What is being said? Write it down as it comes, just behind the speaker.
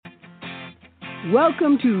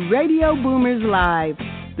Welcome to Radio Boomers Live,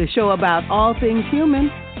 the show about all things human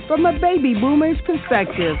from a baby boomer's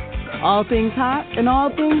perspective. All things hot and all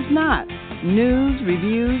things not. News,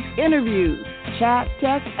 reviews, interviews, chat,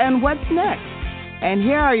 text, and what's next. And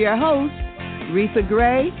here are your hosts, Reatha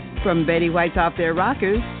Gray from Betty White's Off Their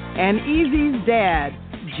Rockers and Easy's dad,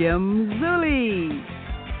 Jim Zuley.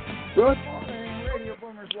 Good morning, Radio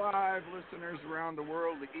Boomers Live listeners around the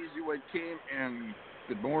world, the Easy Way team, and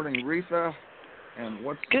good morning, Reatha. And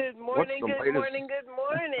good morning.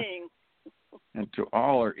 And to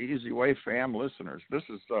all our Easy Way fam listeners, this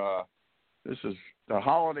is the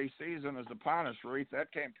holiday season is upon us, Reatha.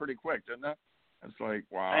 That came pretty quick, didn't it? It's like,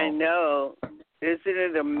 wow. I know. Isn't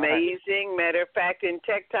it amazing? Matter of fact, in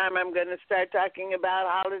tech time, I'm going to start talking about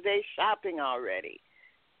holiday shopping already.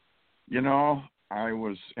 You know, I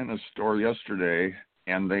was in a store yesterday,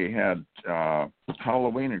 and they had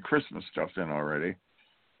Halloween and Christmas stuff in already.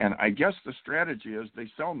 And I guess the strategy is they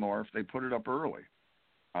sell more if they put it up early.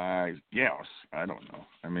 Yes, I don't know.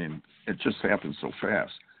 I mean, it just happens so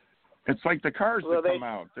fast. It's like the cars that come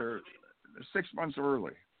out. They're 6 months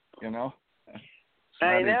early, you know?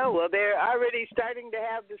 I know. Well, they're already starting to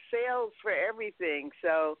have the sales for everything.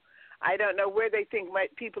 So I don't know where they think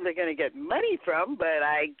people are going to get money from, but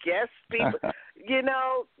I guess people, you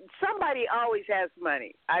know, somebody always has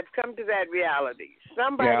money. I've come to that reality.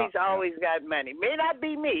 Somebody's always got money. May not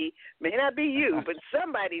be me, may not be you, but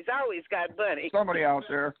somebody's always got money. Somebody out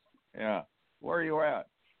there. Yeah. Where are you at?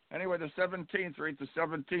 Anyway, the 17th, right? The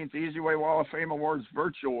 17th, Easy Way Wall of Fame Awards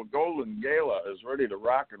virtual Golden Gala is ready to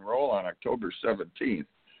rock and roll on October 17th.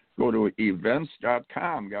 Go to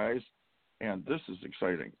events.com, guys. And this is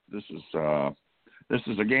exciting. This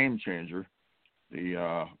is a game changer.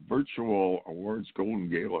 The virtual awards Golden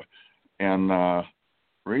Gala, and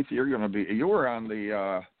Reatha, you were on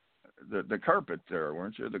the carpet there,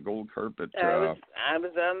 weren't you? The gold carpet. I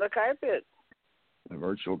was on the carpet. The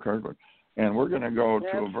virtual carpet, and we're going to go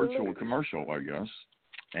to a virtual commercial, I guess.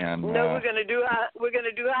 And no, we're going to do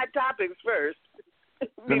hot topics first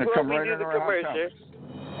before we do the commercial.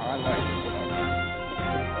 I like it.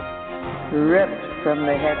 Ripped from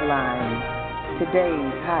the headlines,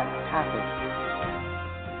 today's hot topic.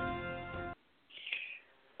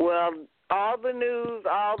 Well, all the news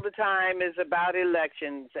all the time is about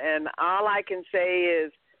elections, and all I can say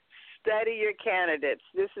is study your candidates.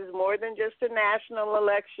 This is more than just a national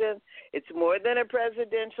election. It's more than a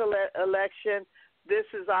presidential election. This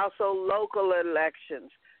is also local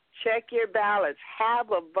elections. Check your ballots.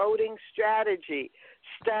 Have a voting strategy.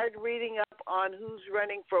 Start reading up on who's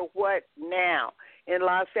running for what now. In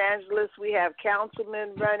Los Angeles, we have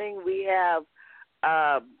councilmen running. We have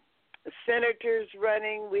senators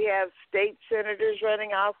running. We have state senators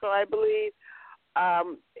running also, I believe.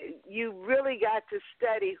 You really got to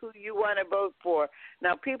study who you want to vote for.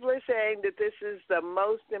 Now, people are saying that this is the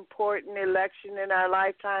most important election in our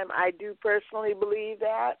lifetime. I do personally believe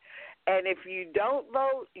that. And if you don't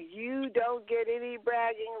vote, you don't get any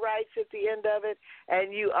bragging rights at the end of it,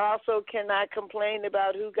 and you also cannot complain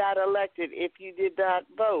about who got elected if you did not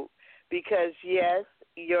vote, because, yes,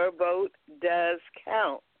 your vote does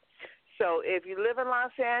count. So if you live in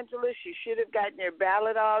Los Angeles, you should have gotten your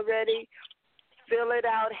ballot already. Fill it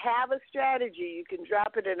out. Have a strategy. You can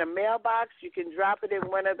drop it in a mailbox. You can drop it in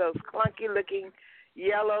one of those clunky-looking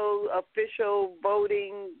yellow official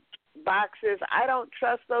voting boxes. I don't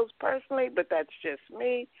trust those personally, but that's just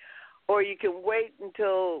me. Or you can wait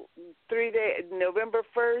until November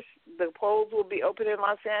 1st. The polls will be open in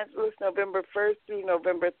Los Angeles November 1st through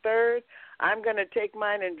November 3rd. I'm going to take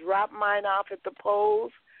mine and drop mine off at the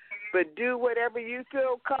polls. But do whatever you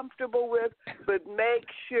feel comfortable with, but make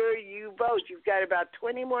sure you vote. You've got about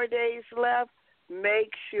 20 more days left. Make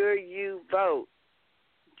sure you vote.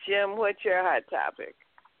 Jim, what's your hot topic?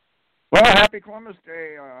 Well, happy Columbus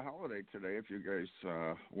Day holiday today, if you guys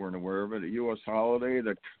weren't aware of it. A U.S. holiday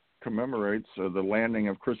that commemorates the landing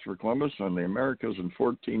of Christopher Columbus on the Americas in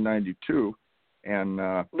 1492. And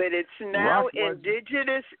but it's now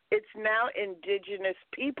Indigenous. It's now Indigenous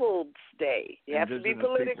Peoples Day. You have to be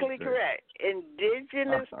politically correct.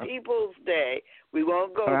 Indigenous Peoples Day. We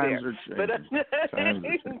won't go Times there. Are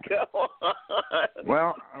changing. Go on.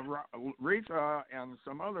 Well, Reatha and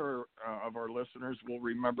some other of our listeners will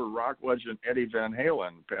remember rock legend Eddie Van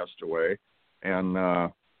Halen passed away,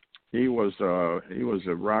 and he was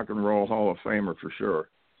a rock and roll Hall of Famer for sure.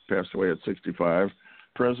 Passed away at 65.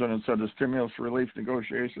 President said the stimulus relief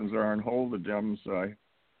negotiations are on hold. The Dems,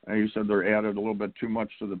 he said they're added a little bit too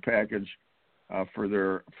much to the package for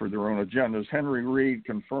their own agendas. Henry Reid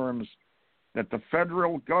confirms that the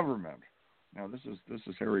federal government, now this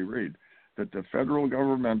is Harry Reid, that the federal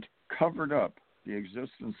government covered up the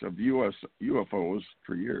existence of U.S. UFOs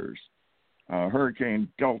for years. Hurricane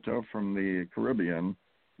Delta from the Caribbean,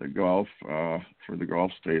 the Gulf, for the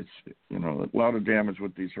Gulf states, a lot of damage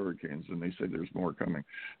with these hurricanes, and they say there's more coming.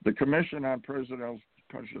 The Commission on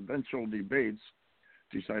Presidential Debates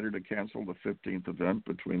decided to cancel the 15th event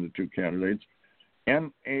between the two candidates.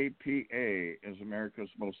 NAPA is America's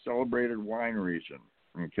most celebrated wine region.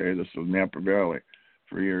 Okay, this is Napa Valley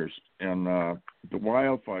for years. And the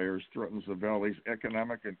wildfires threatens the valley's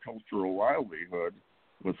economic and cultural livelihood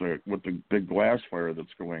with the big glass fire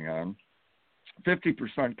that's going on.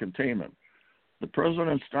 50% containment. The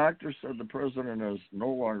president's doctor said the president is no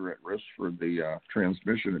longer at risk for the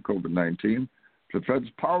transmission of COVID-19. The Fed's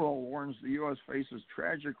Powell warns the U.S. faces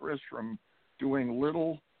tragic risk from doing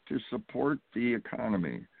little to support the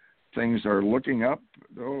economy. Things are looking up,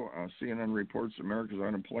 though. CNN reports America's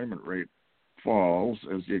unemployment rate falls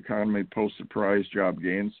as the economy posts surprise job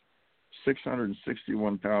gains.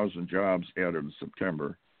 661,000 jobs added in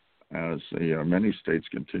September as many states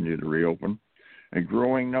continue to reopen. A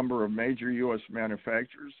growing number of major U.S.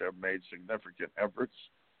 manufacturers have made significant efforts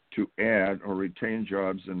to add or retain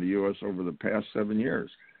jobs in the U.S. over the past 7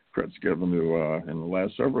 years. Credit's given to in the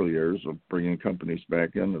last several years of bringing companies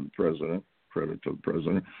back into the president. Credit to the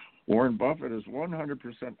president. Warren Buffett is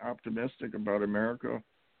 100% optimistic about America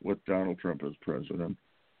with Donald Trump as president.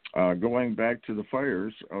 Going back to the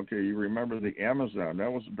fires, okay, you remember the Amazon.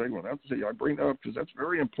 That was a big one. I bring that up because that's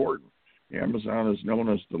very important. Amazon is known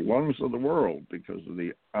as the lungs of the world because of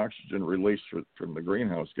the oxygen released from the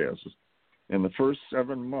greenhouse gases. In the first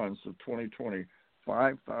 7 months of 2020,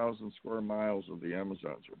 5,000 square miles of the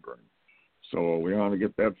Amazons were burned. So we want to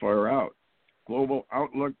get that fire out. Global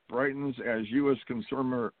outlook brightens as U.S.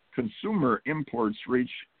 consumer imports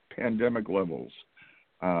reach pandemic levels.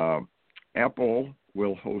 Apple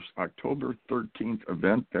will host October 13th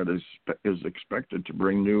event that is expected to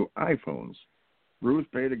bring new iPhones. Ruth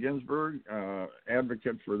Bader Ginsburg,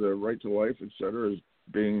 advocate for the right to life, etc., is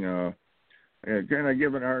being kind of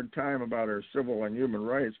given a hard time about her civil and human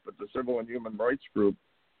rights, but the civil and human rights group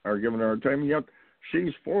are giving her a hard time. Yet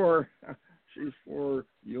she's for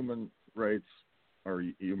human rights or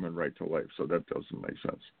human right to life, so that doesn't make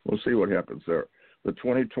sense. We'll see what happens there. The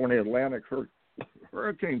 2020 Atlantic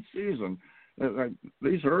hurricane season.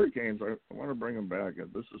 These hurricanes, I want to bring them back.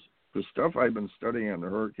 This is the stuff I've been studying on the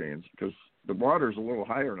hurricanes because the water's a little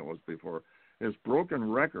higher than it was before. Has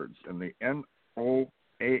broken records, and the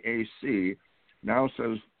NOAAC now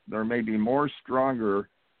says there may be more storms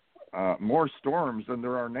than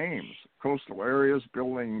there are names. Coastal areas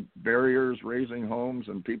building barriers, raising homes,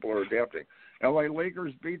 and people are adapting. LA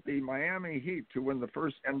Lakers beat the Miami Heat to win the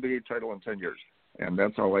first NBA title in 10 years. And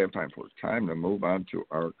that's all I have time for. It's time to move on to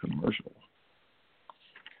our commercial.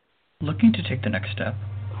 Looking to take the next step?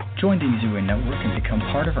 Join the EasyWay Network and become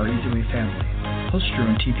part of our EasyWay family. Host your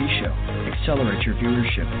own TV show. Accelerate your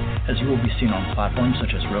viewership as you will be seen on platforms such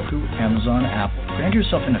as Roku, Amazon, Apple. Brand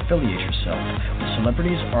yourself and affiliate yourself with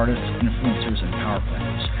celebrities, artists, influencers, and power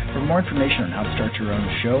players. For more information on how to start your own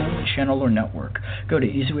show, channel, or network, go to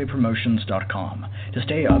EasyWayPromotions.com. To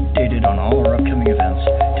stay updated on all our upcoming events,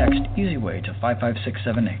 text EasyWay to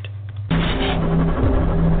 55678.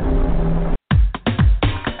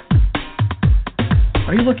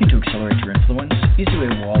 Are you looking to accelerate your influence?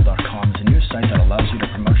 EasyWayWall.com is a new site that allows you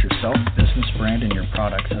to promote yourself, business, brand, and your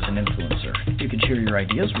products as an influencer. You can share your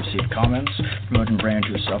ideas, receive comments, promote and brand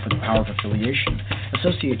yourself with the power of affiliation.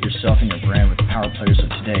 Associate yourself and your brand with the power players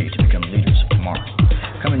of today to become leaders of tomorrow.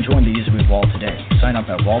 Come and join the EasyWay Wall today. Sign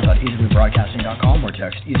up at wall.easywaybroadcasting.com or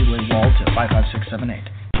text EasyWayWall to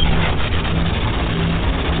 55678.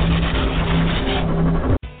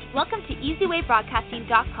 Welcome to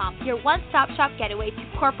EasyWayBroadcasting.com, your one-stop shop getaway to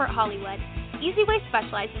corporate Hollywood. EasyWay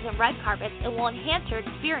specializes in red carpets and will enhance your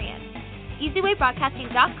experience.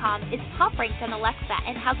 EasyWayBroadcasting.com is top-ranked on Alexa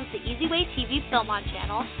and houses the EasyWay TV Film On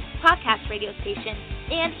channel, podcast radio station,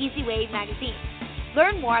 and EasyWay magazine.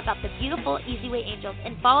 Learn more about the beautiful EasyWay Angels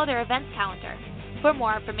and follow their events calendar. For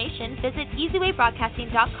more information, visit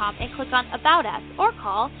EasyWayBroadcasting.com and click on About Us or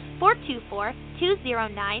call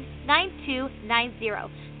 424-209-9290.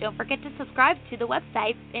 Don't forget to subscribe to the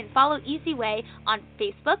website and follow EasyWay on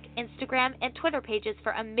Facebook, Instagram, and Twitter pages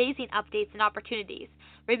for amazing updates and opportunities.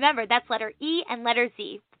 Remember, that's letter E and letter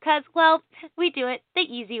Z, because, well, we do it the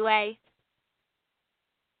easy way.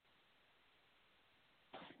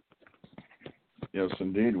 Yes,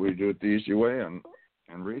 indeed, we do it the easy way. And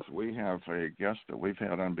Reatha, we have a guest that we've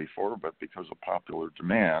had on before, but because of popular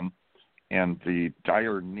demand and the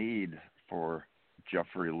dire need for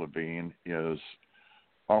Jeffery Levine is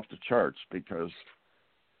off the charts because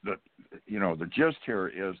the gist here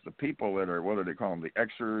is the people that are, what do they call them, the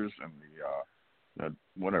Xers and the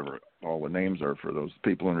whatever all the names are for those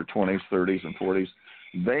people in their 20s, 30s, and 40s.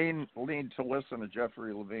 They need to listen to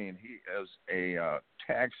Jeffery Levine. He is a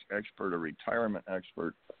tax expert, a retirement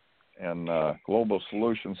expert, and global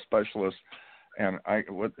solution specialist. And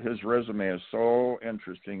his resume is so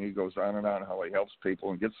interesting. He goes on and on how he helps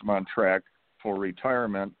people and gets them on track for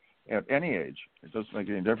retirement at any age. It doesn't make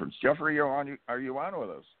any difference. Jeffrey, are you on with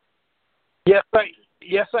us? Yes,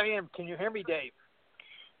 I am. Can you hear me, Dave?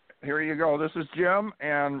 Here you go. This is Jim,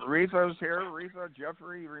 and Reatha's here. Reatha,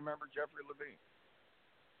 Jeffrey, you remember Jeffery Levine?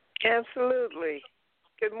 Absolutely.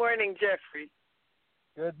 Good morning, Jeffrey.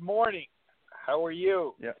 Good morning. How are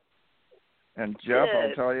you? Yeah. And Jeff, Good.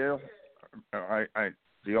 I'll tell you,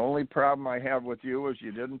 the only problem I have with you is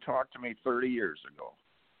you didn't talk to me 30 years ago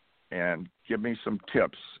and give me some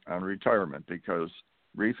tips on retirement, because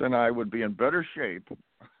Reatha and I would be in better shape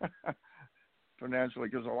financially,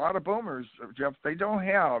 because a lot of boomers, Jeff, they don't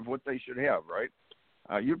have what they should have, right?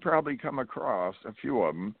 You probably come across a few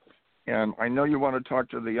of them, and I know you want to talk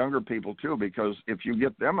to the younger people too, because if you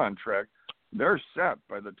get them on track, they're set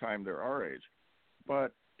by the time they're our age.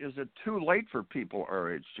 But is it too late for people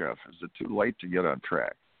our age, Jeff? Is it too late to get on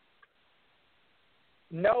track?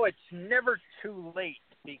 No, it's never too late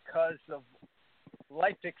because of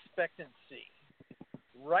life expectancy.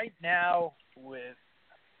 Right now, with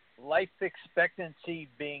life expectancy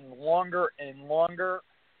being longer and longer,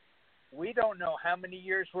 we don't know how many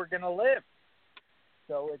years we're going to live.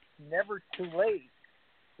 So it's never too late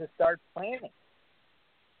to start planning,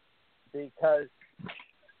 because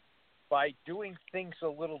by doing things a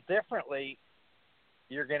little differently,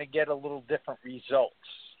 you're going to get a little different results.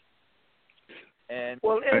 And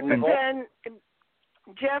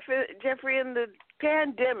Jeffrey, in the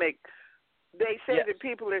pandemic, they said Yes. that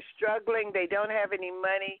people are struggling. They don't have any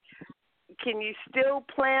money. Can you still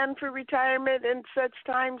plan for retirement in such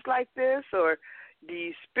times like this, or do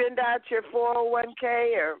you spend out your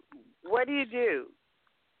 401k, or what do you do?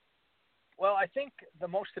 Well, I think the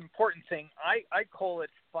most important thing, I call it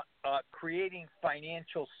creating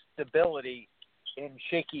financial stability in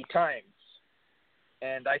shaky times.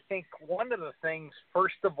 And I think one of the things,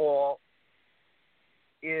 first of all,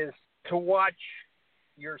 is to watch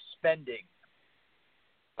your spending.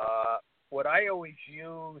 What I always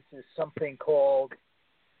use is something called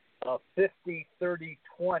 50-30-20.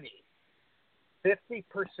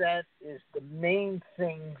 50% is the main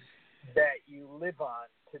things that you live on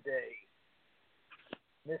today: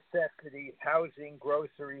 necessities, housing,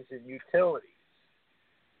 groceries, and utilities.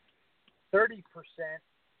 30%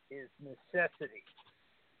 is necessity.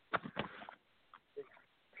 It's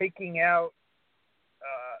taking out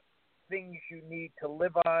things you need to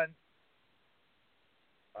live on.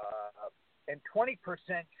 And 20%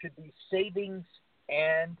 should be savings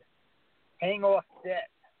and paying off debt.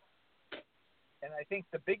 And I think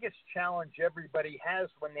the biggest challenge everybody has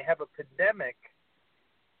when they have a pandemic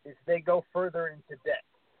is they go further into debt.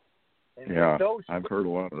 And yeah, I've heard a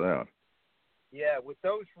lot of that. Yeah, with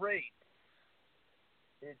those rates,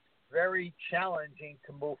 it's very challenging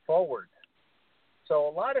to move forward. So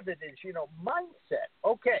a lot of it is, mindset.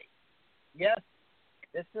 Okay, yes,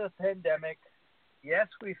 this is a pandemic. Yes,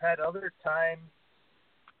 we've had other times,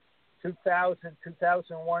 2000,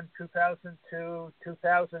 2001, 2002,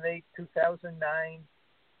 2008, 2009.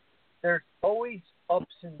 There's always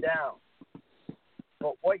ups and downs.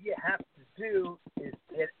 But what you have to do is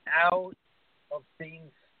get out of being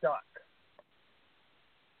stuck.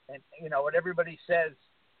 And, what everybody says,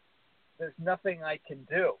 there's nothing I can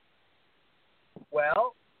do.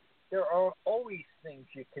 Well, there are always things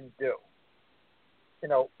you can do.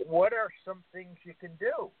 What are some things you can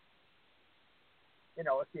do?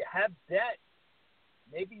 If you have debt,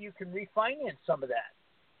 maybe you can refinance some of that.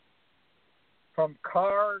 From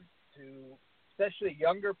car to, especially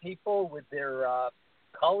younger people with their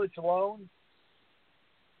college loans,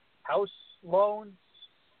 house loans,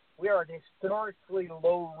 we are at historically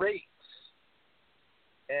low rates.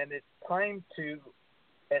 And it's time to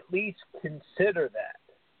at least consider that.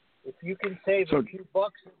 If you can save a few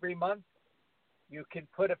bucks every month, you can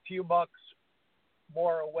put a few bucks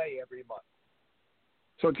more away every month.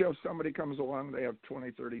 So, Jeff, somebody comes along, they have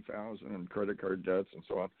 $20,000, $30,000 in credit card debts and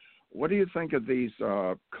so on. What do you think of these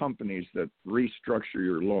companies that restructure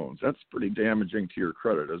your loans? That's pretty damaging to your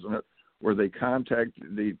credit, isn't it? Where they contact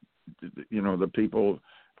the people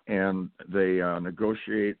and they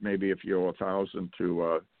negotiate, maybe if you owe $1,000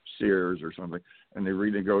 to Sears or something, and they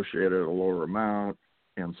renegotiate at a lower amount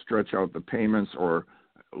and stretch out the payments or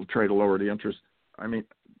try to lower the interest. I mean,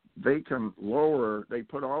 they can lower. They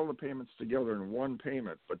put all the payments together in one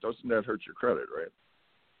payment, but doesn't that hurt your credit, right?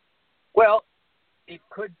 Well, it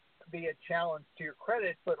could be a challenge to your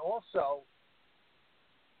credit, but also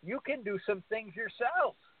you can do some things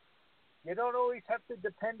yourself. You don't always have to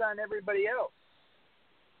depend on everybody else.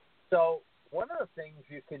 So one of the things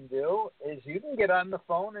you can do is you can get on the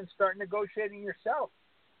phone and start negotiating yourself.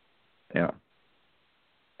 Yeah.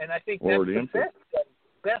 And I think that's the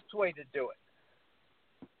best way to do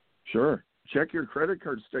it. Sure. Check your credit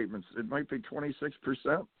card statements. It might be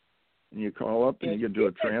 26%. And you call up and you can do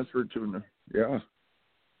a transfer to yeah.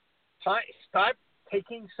 Start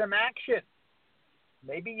taking some action.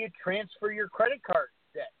 Maybe you transfer your credit card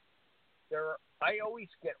debt. I always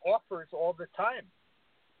get offers all the time.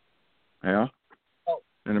 Yeah. Oh,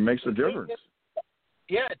 and it makes a difference.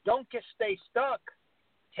 Don't stay stuck.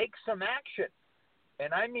 Take some action.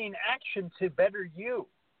 And I mean action to better you.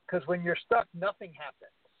 Because when you're stuck, nothing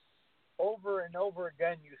happens. Over and over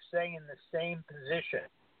again, you stay in the same position.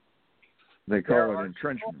 They call it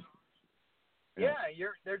entrenchment.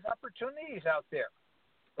 There's opportunities out there.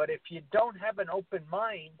 But if you don't have an open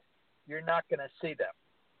mind, you're not going to see them.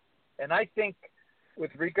 And I think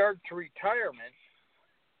with regard to retirement,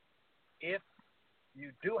 if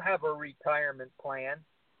you do have a retirement plan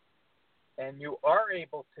and you are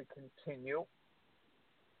able to continue,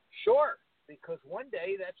 sure, because one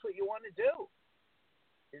day that's what you want to do,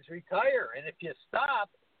 is retire. And if you stop,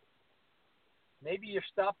 maybe you're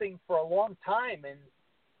stopping for a long time, and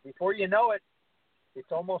before you know it,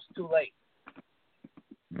 it's almost too late.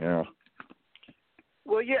 Yeah.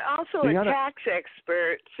 Well, you're also a tax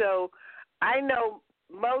expert, so I know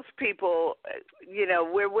most people,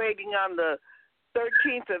 we're waiting on the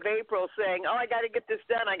 13th of April saying, I got to get this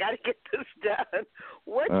done.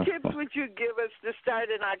 What tips would you give us to start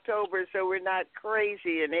in October so we're not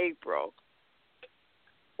crazy in April?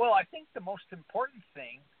 Well, I think the most important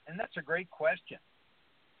thing, and that's a great question,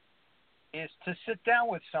 is to sit down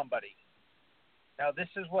with somebody. Now, this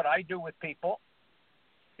is what I do with people,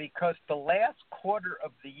 because the last quarter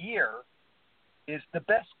of the year is the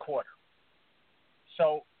best quarter.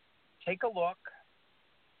 So take a look,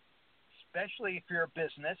 especially if you're a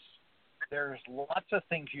business. There's lots of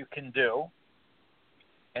things you can do.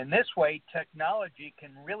 And this way, technology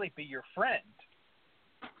can really be your friend.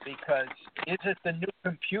 Because is it the new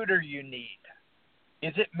computer you need?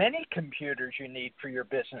 Is it many computers you need for your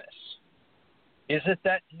business? Is it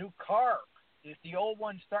that new car? Is the old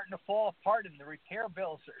one starting to fall apart and the repair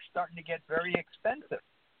bills are starting to get very expensive?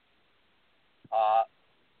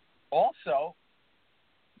 Also,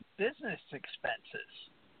 business expenses.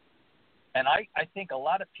 And I think a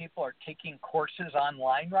lot of people are taking courses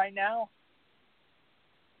online right now,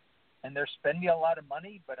 and they're spending a lot of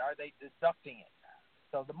money, but are they deducting it?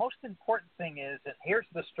 So the most important thing is, and here's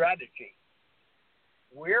the strategy.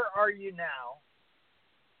 Where are you now?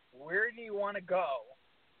 Where do you want to go?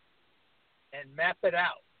 And map it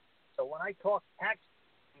out. So when I talk tax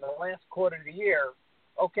in the last quarter of the year,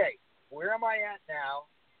 okay, where am I at now?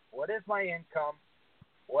 What is my income?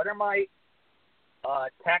 What are my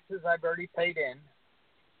taxes I've already paid in?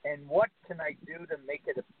 And what can I do to make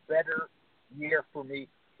it a better year for me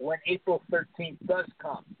when April 13th does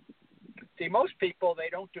come? See, most people, they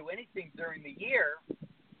don't do anything during the year,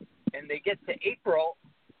 and they get to April,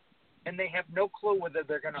 and they have no clue whether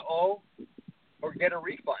they're going to owe or get a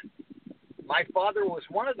refund. My father was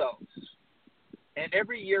one of those, and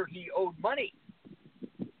every year he owed money,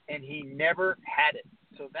 and he never had it.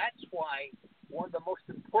 So that's why one of the most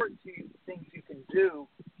important things you can do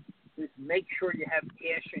is make sure you have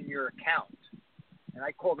cash in your account, and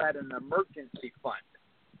I call that an emergency fund.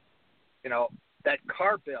 That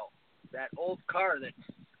car bill, that old car that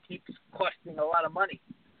keeps costing a lot of money,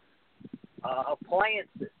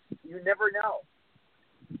 appliances, you never know.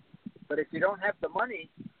 But if you don't have the money,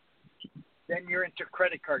 then you're into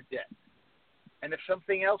credit card debt. And if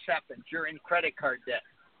something else happens, you're in credit card debt.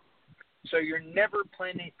 So you're never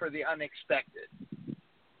planning for the unexpected.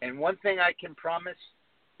 And one thing I can promise,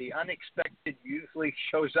 the unexpected usually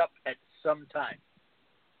shows up at some time.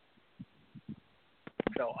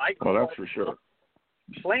 So that's for sure.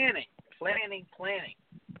 Planning.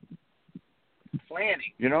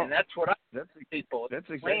 And that's what I tell people. That's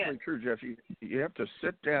exactly true, Jeff. You have to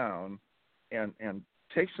sit down and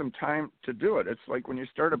take some time to do it. It's like when you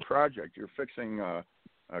start a project, you're fixing a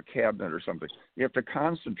cabinet or something. You have to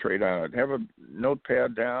concentrate on it. Have a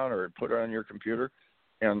notepad down or put it on your computer.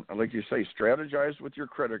 And like you say, strategize with your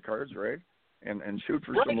credit cards, right? And shoot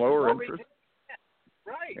for some lower interest.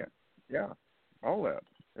 Right. Yeah. All that.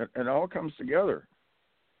 It all comes together.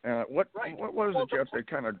 What was it, Jeff, that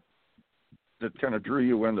kind of that kind of drew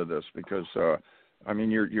you into this? Because I mean,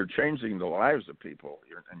 you're changing the lives of people,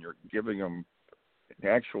 and you're giving them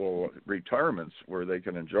actual retirements where they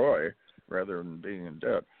can enjoy rather than being in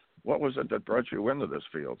debt. What was it that brought you into this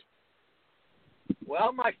field?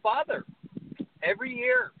 Well, my father, every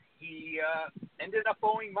year he ended up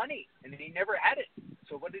owing money, and he never had it.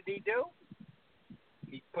 So what did he do?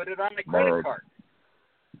 He put it on the credit card.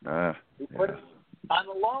 He put it on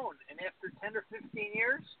a loan, and after 10 or 15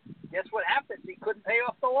 years, guess what happens? He couldn't pay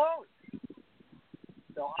off the loan.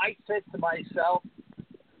 So I said to myself,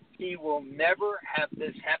 he will never have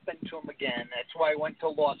this happen to him again. That's why I went to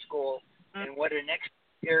law school and went an extra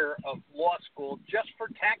year of law school just for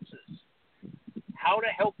taxes. How to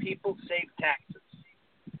help people save taxes.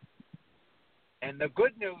 And the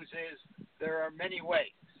good news is there are many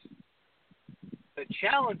ways. The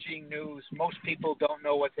challenging news, most people don't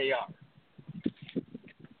know what they are.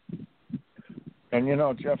 And, you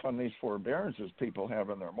know, Jeff, on these forbearances people have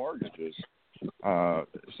in their mortgages,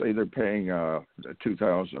 say they're paying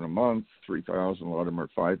 $2,000 a month, $3,000, a lot of them are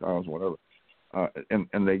 $5,000, whatever,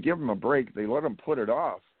 and they give them a break. They let them put it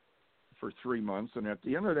off for 3 months, and at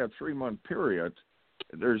the end of that 3-month period,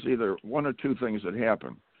 there's either one or two things that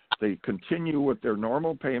happen. They continue with their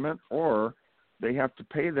normal payment, or they have to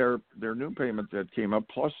pay their new payment that came up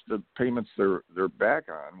plus the payments they're back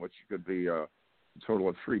on, which could be a total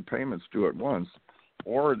of 3 payments due at once,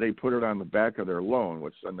 or they put it on the back of their loan,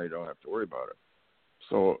 which then they don't have to worry about it.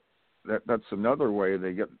 So that's another way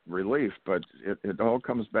they get relief, but it all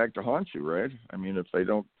comes back to haunt you, right? I mean, if they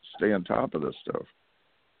don't stay on top of this stuff.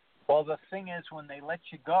 Well, the thing is, when they let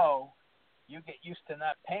you go, you get used to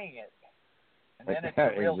not paying it. And then it's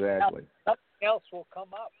a real exactly. Something else will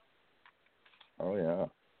come up. Oh, yeah.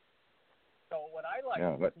 So what I like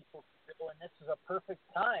for people to do, and this is a perfect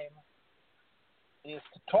time, is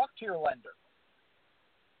to talk to your lender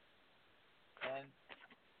and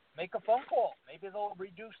make a phone call. Maybe they'll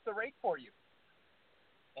reduce the rate for you.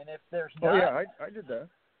 And if there's not... Oh, yeah, I did that.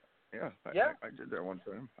 Yeah, I did that one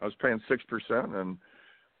time. I was paying 6%, and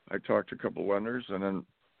I talked to a couple of lenders, and then,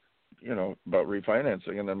 you know, about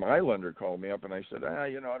refinancing. And then my lender called me up, and I said,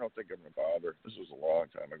 you know, I don't think I'm going to bother. This was a long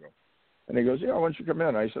time ago. And he goes, yeah, why don't you come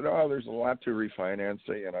in? I said, there's a lot to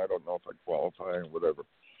refinancing, and I don't know if I qualify or whatever.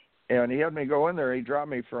 And he had me go in there. He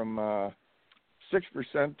dropped me from 6%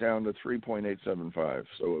 down to 3.875.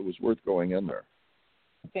 So it was worth going in there.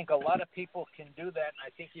 I think a lot of people can do that, and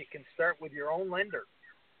I think you can start with your own lender.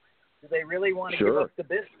 Do they really want to give up the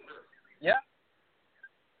business? Yeah.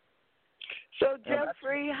 So,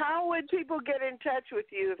 Jeffrey, how would people get in touch with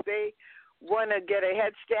you if they want to get a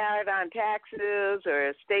head start on taxes or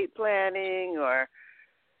estate planning or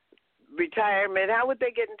retirement? How would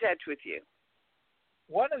they get in touch with you?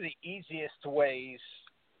 One of the easiest ways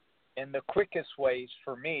and the quickest ways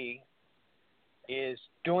for me is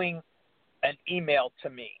doing an email to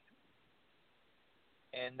me.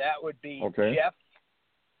 And that would be Jeff,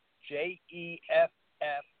 Jeff,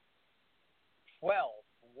 12,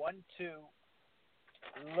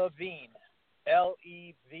 Levine, Levine,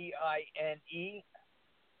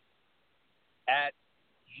 at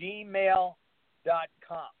gmail.com.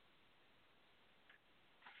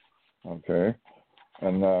 Okay.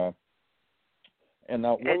 And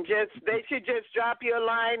now they should just drop you a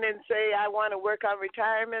line and say, I want to work on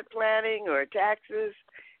retirement planning or taxes,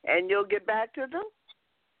 and you'll get back to them?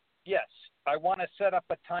 Yes. I want to set up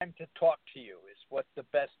a time to talk to you is what the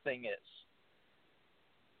best thing is.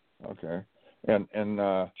 Okay. And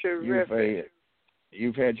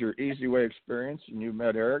you've had your Easy Way experience, and you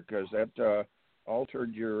met Eric. Has that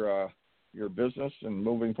altered your business and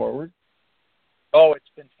moving forward? Oh, it's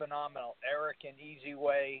been phenomenal. Eric and Easy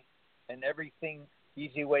Way and everything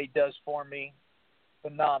Easy Way does for me,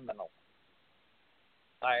 phenomenal.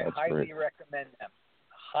 That's highly great. recommend them.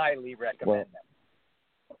 Highly recommend them.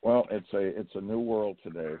 Well, it's a new world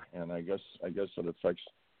today, and I guess it affects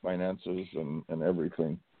finances and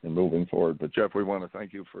everything and moving forward. But Jeff, we want to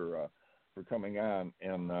thank you for coming on,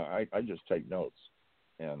 and I just take notes,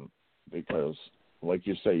 and because like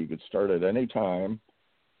you say, you could start at any time,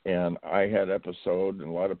 and I had episode, and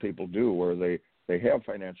a lot of people do, where they have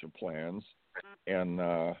financial plans, and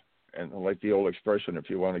like the old expression, if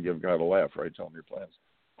you want to give God a laugh, right, tell him your plans.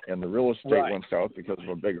 And the real estate went south because of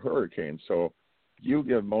a big hurricane. So you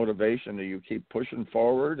give motivation that you keep pushing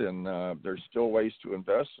forward, and there's still ways to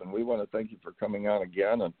invest. And we want to thank you for coming on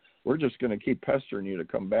again. And we're just going to keep pestering you to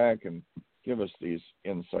come back and give us these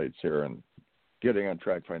insights here and getting on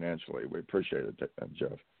track financially. We appreciate it,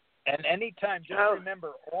 Jeff. And anytime, just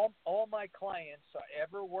remember, all my clients I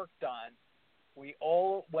ever worked on, we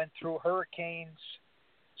all went through hurricanes,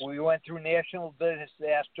 We went through national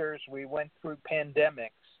disasters. We went through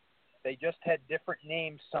pandemics. They just had different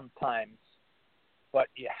names sometimes, but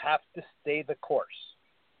you have to stay the course.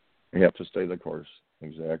 You have to stay the course.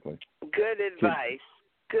 Exactly. Good advice.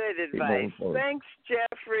 Good advice. Thanks,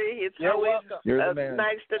 Jeffrey. It's always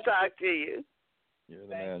nice to talk to you. You're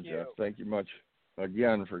the man, Jeff. Thank you much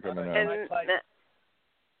again for coming on.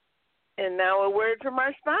 And now a word from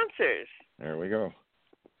our sponsors. There we go.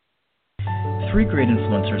 3 great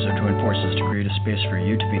influencers are joining forces to create a space for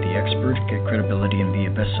you to be the expert, get credibility, and be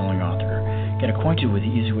a best-selling author. Get acquainted with the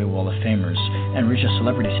EasyWay Wall of Famers and reach a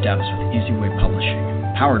celebrity status with EasyWay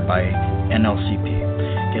Publishing, powered by NLCP.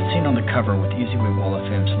 Get seen on the cover with EasyWay Wall of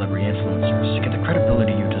Fame celebrity influencers. Get the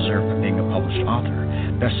credibility you deserve by being a published author.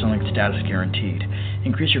 Best-selling status guaranteed.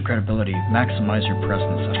 Increase your credibility, maximize your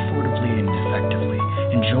presence affordably and effectively.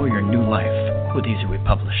 Enjoy your new life with EasyWay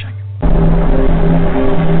Publishing.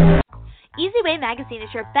 EasyWay Magazine is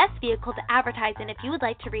your best vehicle to advertise in if you would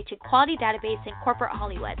like to reach a quality database in corporate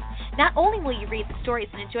Hollywood. Not only will you read the stories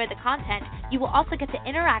and enjoy the content, you will also get to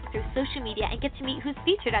interact through social media and get to meet who's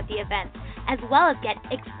featured at the event, as well as get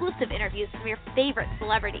exclusive interviews from your favorite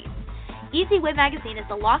celebrities. EasyWay Magazine is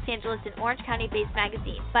a Los Angeles and Orange County-based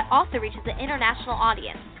magazine, but also reaches an international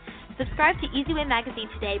audience. Subscribe to EasyWay Magazine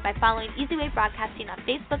today by following EasyWay Broadcasting on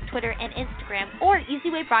Facebook, Twitter, and Instagram, or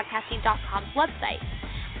EasyWayBroadcasting.com's website.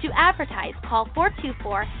 To advertise, call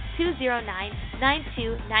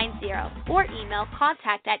 424-209-9290 or email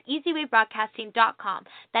contact@easywaybroadcasting.com.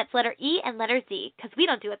 That's letter E and letter Z, because we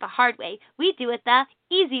don't do it the hard way. We do it the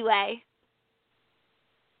easy way.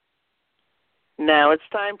 Now it's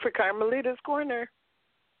time for Carmelita's Corner.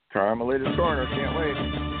 Carmelita's Corner. Can't wait.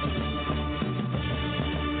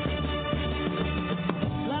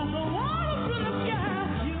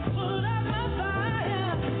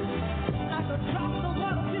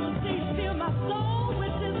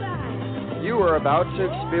 You are about to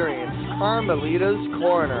experience Carmelita's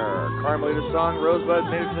Corner. Carmelita's song Rosebud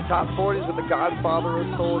made it to the top 40s with the godfather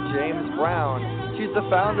of soul, James Brown. She's the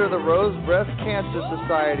founder of the Rose Breast Cancer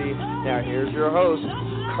Society. Now here's your host,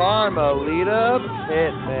 Carmelita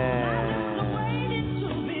Pittman.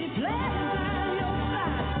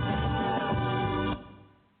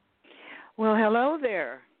 Well, hello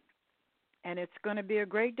there. And it's going to be a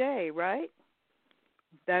great day, right?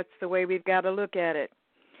 That's the way we've got to look at it.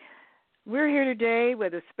 We're here today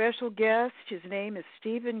with a special guest. His name is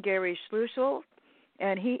Stephen Gary Schlussel,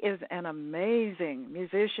 and he is an amazing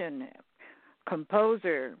musician,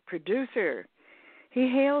 composer, producer. He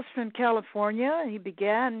hails from California. He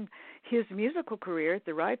began his musical career at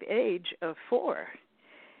the ripe age of 4,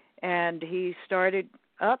 and he started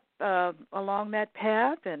up along that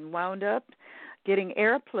path and wound up getting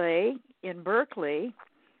airplay in Berkeley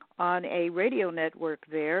on a radio network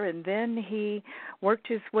there, and then he worked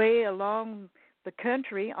his way along the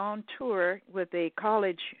country on tour with a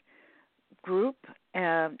college group,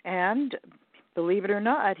 and believe it or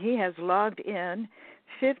not, he has logged in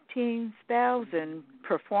 15,000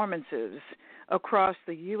 performances across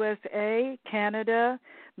the USA, Canada,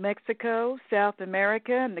 Mexico, South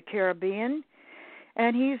America, and the Caribbean,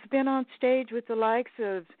 and he's been on stage with the likes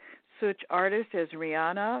of such artists as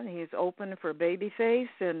Rihanna. He's open for Babyface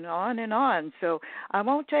and on and on. So I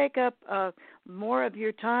won't take up more of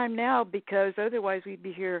your time now, because otherwise we'd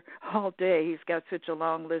be here all day. He's got such a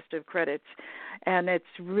long list of credits, and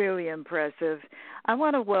it's really impressive. I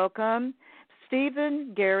want to welcome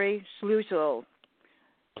Stephen Gary Schlussel.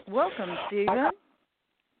 Welcome, Stephen.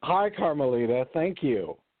 Hi, Carmelita. Thank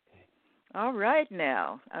you. All right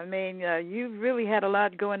now. I mean, you've really had a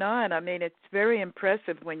lot going on. I mean, it's very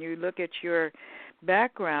impressive when you look at your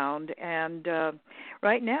background. And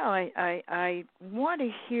right now I want to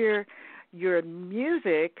hear your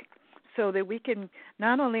music so that we can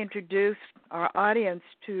not only introduce our audience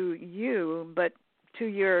to you, but to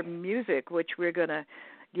your music, which we're going to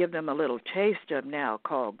give them a little taste of now,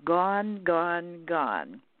 called Gone, Gone,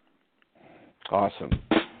 Gone. Awesome.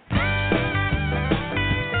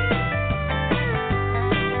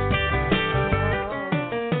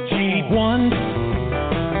 Cheat once,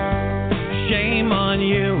 shame on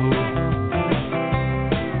you,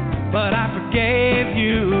 but I forgave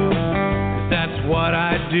you, 'cause that's what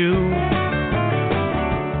I do.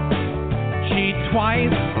 Cheat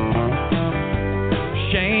twice,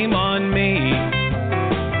 shame on me,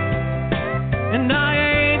 and I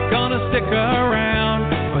ain't gonna stick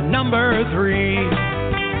around for number 3.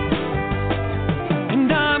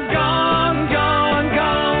 And I'm gone, gone,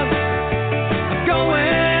 gone, I'm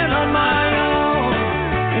going on my own,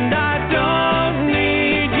 and I don't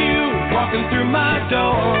need you walking through my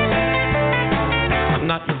door. I'm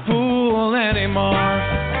not the fool anymore.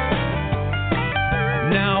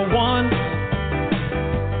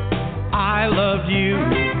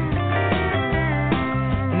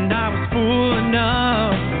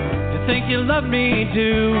 think you love me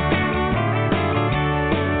too.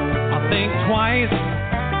 I'll think twice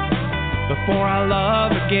before I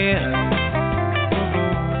love again.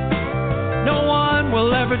 No one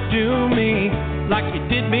will ever do me like you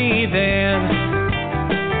did me then.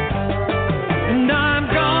 And I'm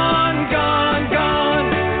gone, gone,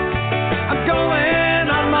 gone. I'm going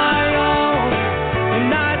on my own.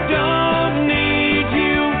 And I don't need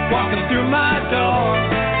you walking through my door.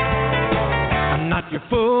 I'm not your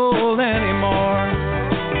fool anymore.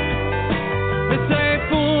 They say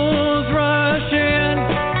fools rush in,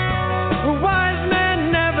 wise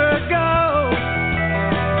men never go.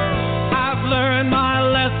 I've learned my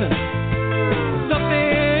lesson.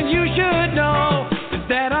 Something you should know is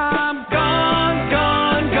that I'm gone,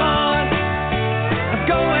 gone, gone. I'm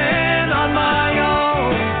going on my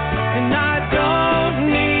own, and I don't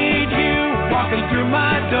need you walking through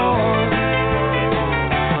my door.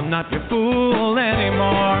 I'm not your fool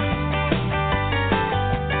anymore.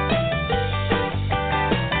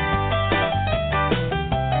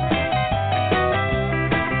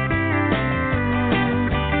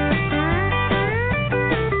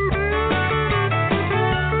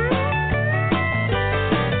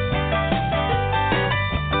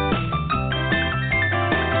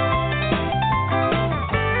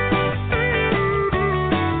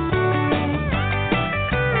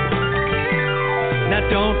 Now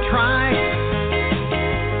don't try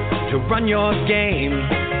to run your game.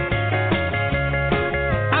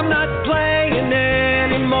 I'm not playing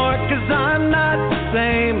anymore, 'cause I'm not the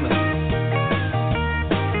same.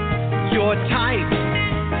 Your type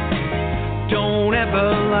don't ever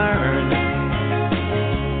learn.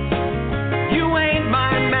 You ain't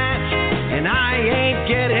my match, and I ain't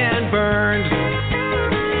getting burned.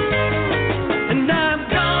 And I'm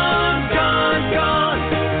gone, gone, gone.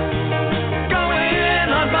 Going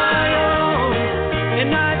on my own,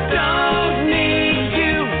 and I don't need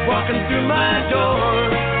you walking through my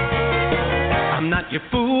door. I'm not your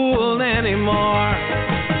fool anymore.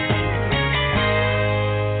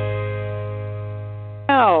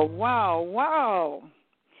 Oh, wow, wow.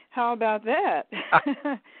 How about that?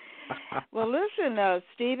 Well, listen,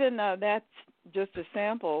 Stephen, that's just a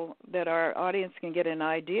sample that our audience can get an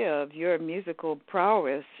idea of your musical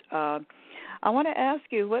prowess. I want to ask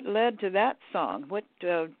you, what led to that song? What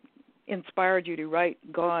inspired you to write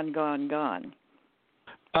Gone, Gone, Gone?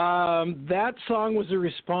 That song was a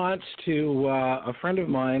response to a friend of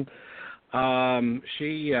mine.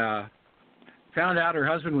 She found out her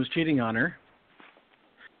husband was cheating on her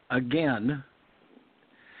again.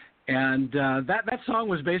 And that song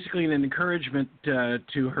was basically an encouragement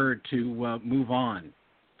to her to move on.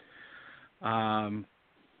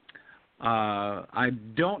 I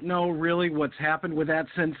don't know really what's happened with that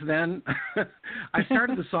since then. I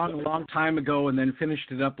started the song a long time ago and then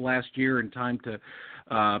finished it up last year in time to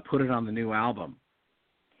put it on the new album.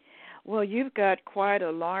 Well, you've got quite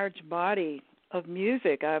a large body of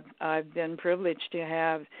music. I've been privileged to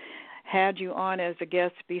have had you on as a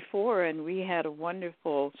guest before, and we had a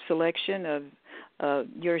wonderful selection of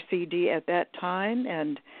your CD at that time,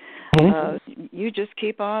 and you just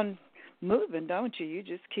keep on moving, don't you? You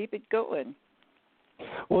just keep it going.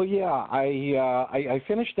 Well, yeah, I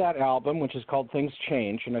finished that album, which is called Things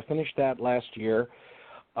Change, and I finished that last year,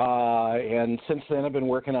 and since then I've been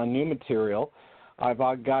working on new material. I've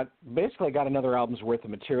got another album's worth of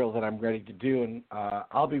material that I'm ready to do, and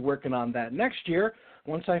I'll be working on that next year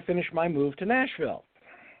once I finish my move to Nashville.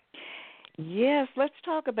 Yes, let's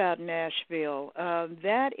talk about Nashville.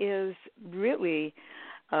 That is really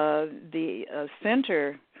the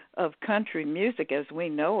center of country music as we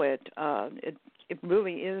know it. It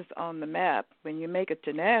really is on the map when you make it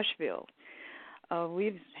to Nashville.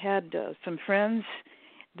 We've had some friends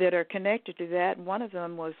that are connected to that. One of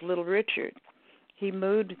them was Little Richard. He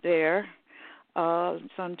moved there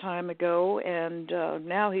some time ago, and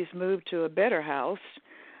now he's moved to a better house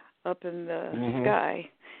up in the sky.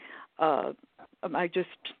 I just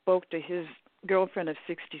spoke to his girlfriend of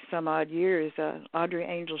 60-some-odd years, Audrey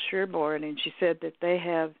Angel Sherborne, and she said that they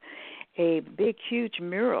have a big, huge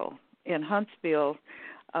mural in Huntsville,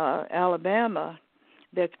 Alabama,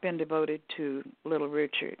 that's been devoted to Little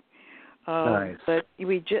Richard. Nice. But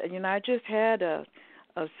I just had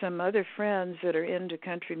some other friends that are into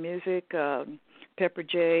country music, Pepper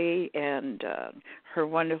J. and her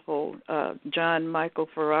wonderful John Michael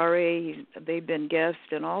Ferrari. They've been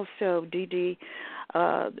guests, and also Dee Dee,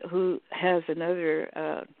 who has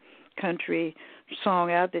another country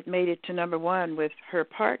song out that made it to number one with her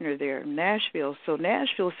partner there in Nashville. So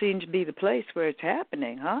Nashville seems to be the place where it's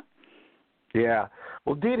happening, huh? Yeah.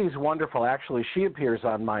 Well, Dee Dee's wonderful. Actually, she appears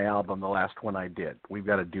on my album, the last one I did. We've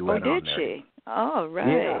got a duet on there. Oh, did she? Oh,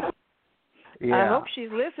 right. Yeah. I hope she's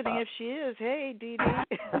listening. If she is, hey, Dee Dee.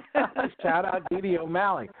 Shout out Dee Dee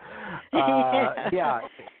O'Malley.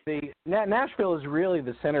 Nashville is really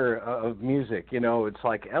the center of music. You know, it's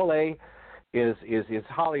like L.A. is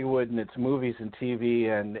Hollywood and it's movies and TV,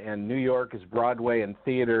 and New York is Broadway and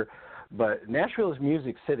theater. But Nashville is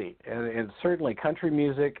Music City, and certainly country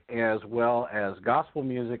music as well as gospel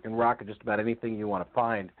music and rock, and just about anything you want to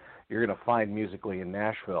find, you're going to find musically in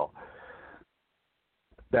Nashville.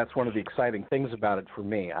 That's one of the exciting things about it for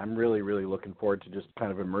me. I'm really, really looking forward to just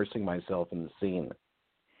kind of immersing myself in the scene.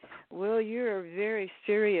 Well, you're a very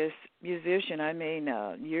serious musician. I mean,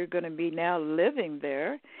 you're going to be now living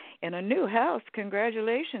there in a new house.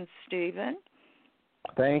 Congratulations, Stephen.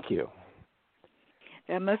 Thank you.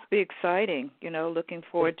 That must be exciting, you know, looking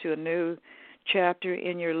forward to a new chapter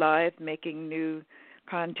in your life, making new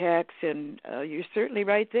contacts, and you're certainly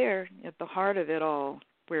right there at the heart of it all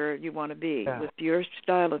where you want to be with your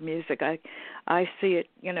style of music. I see it,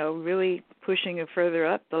 you know, really pushing you further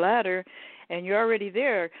up the ladder, and you're already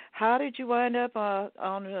there. How did you wind up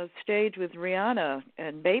on a stage with Rihanna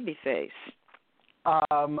and Babyface?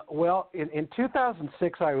 Well, in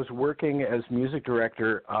 2006, I was working as music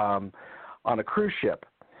director on a cruise ship,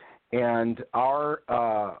 and our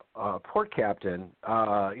port captain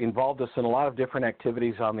involved us in a lot of different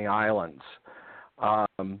activities on the islands.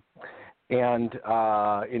 And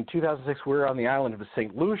in 2006, we were on the island of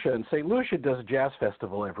St. Lucia, and St. Lucia does a jazz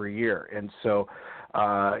festival every year, and so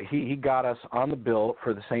he got us on the bill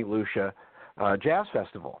for the St. Lucia Jazz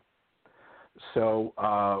Festival. So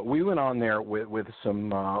we went on there with some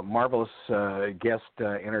marvelous guest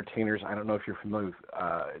entertainers. I don't know if you're familiar with,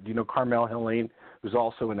 do you know Carmel Helene, who's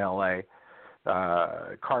also in L.A.?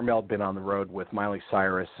 Carmel had been on the road with Miley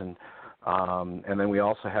Cyrus, and then we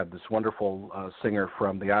also had this wonderful singer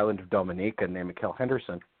from the island of Dominica named Mikkel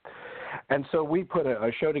Henderson. And so we put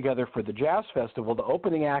a show together for the Jazz Festival. The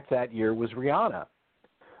opening act that year was Rihanna,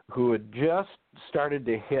 who had just started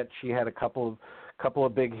to hit. She had a couple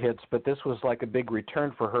of big hits, but this was like a big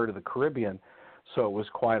return for her to the Caribbean, so it was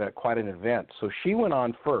quite an event. So she went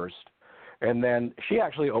on first, and then she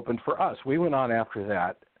actually opened for us. We went on after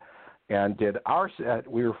that and did our set.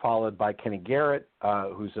 We were followed by Kenny Garrett,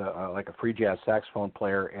 who's like a free jazz saxophone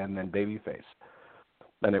player, and then Babyface.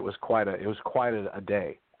 And it was quite a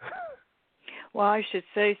day. Well, I should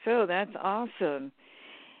say so. That's awesome.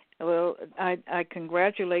 Well, I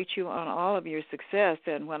congratulate you on all of your success.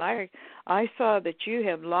 And when I saw that you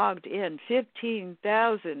have logged in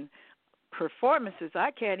 15,000 performances,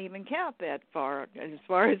 I can't even count that far as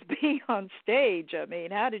far as being on stage. I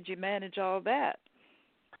mean, how did you manage all that?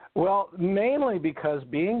 Well, mainly because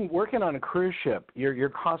working on a cruise ship, you're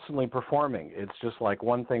constantly performing. It's just like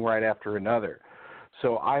one thing right after another.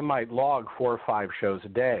 So I might log 4 or 5 shows a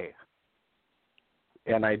day,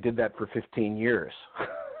 and I did that for 15 years.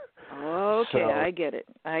 Okay, so, I get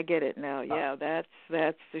it now. Yeah, that's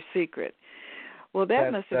the secret. Well,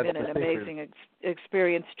 that must have been an amazing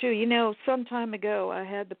experience too. You know, some time ago, I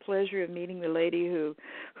had the pleasure of meeting the lady who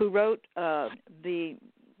wrote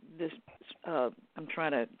this. I'm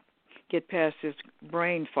trying to get past this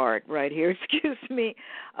brain fart right here. Excuse me.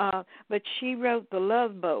 But she wrote The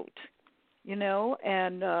Love Boat. You know,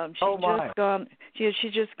 and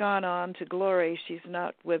she's just gone on to glory. She's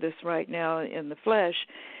not with us right now in the flesh,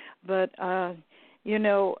 but you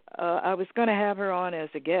know, I was going to have her on as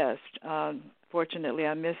a guest. Fortunately,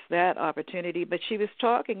 I missed that opportunity. But she was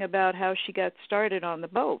talking about how she got started on the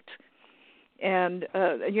boat, and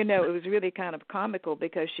you know, it was really kind of comical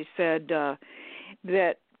because she said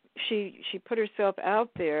that she put herself out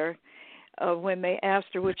there. When they asked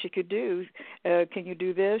her what she could do, can you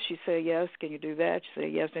do this? She'd say yes. Can you do that? She'd say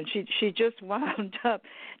yes. And she just wound up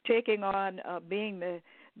taking on being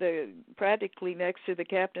the practically next to the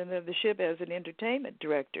captain of the ship as an entertainment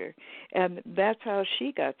director, and that's how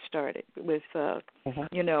she got started with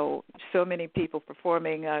you know, so many people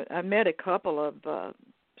performing. I met a couple of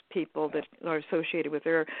people that are associated with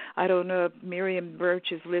her. I don't know if Miriam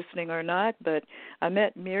Birch is listening or not, but I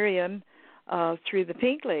met Miriam through the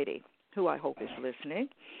Pink Lady, who I hope is listening.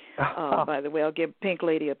 By the way, I'll give Pink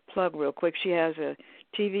Lady a plug real quick. She has a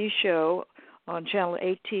TV show on Channel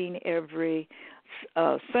 18 every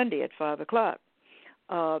Sunday at 5 o'clock.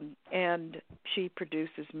 And she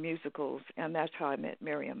produces musicals, and that's how I met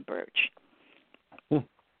Miriam Birch.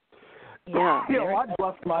 Yeah. You know, I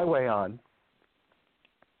bluffed my way on.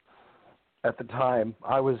 At the time,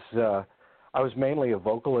 I was mainly a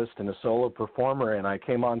vocalist and a solo performer, and I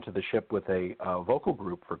came onto the ship with a vocal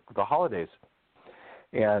group for the holidays.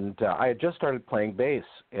 And I had just started playing bass,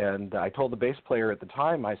 and I told the bass player at the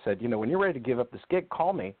time, I said, when you're ready to give up this gig,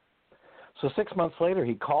 call me. So 6 months later,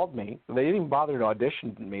 he called me. They didn't even bother to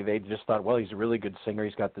audition me. They just thought, well, he's a really good singer.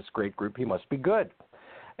 He's got this great group. He must be good.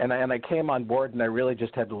 And I came on board, and I really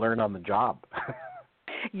just had to learn on the job.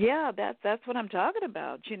 Yeah, that's what I'm talking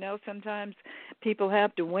about. Sometimes people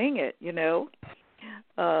have to wing it.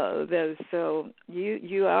 So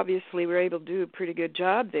you obviously were able to do a pretty good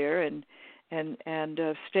job there, and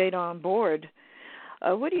stayed on board.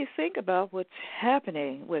 What do you think about what's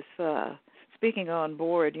happening with speaking on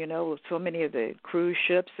board? So many of the cruise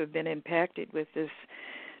ships have been impacted with this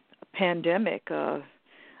pandemic.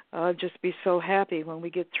 I'll just be so happy when we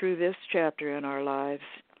get through this chapter in our lives.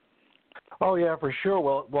 Oh yeah, for sure.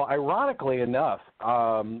 Well, ironically enough,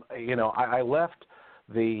 I left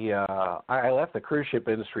the cruise ship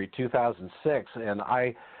industry 2006, and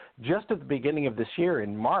I just at the beginning of this year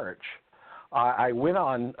in March, I went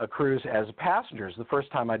on a cruise as a passenger. It's the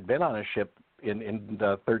first time I'd been on a ship in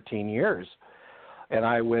 13 years. And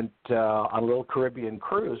I went on a little Caribbean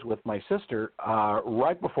cruise with my sister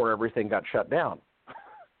right before everything got shut down.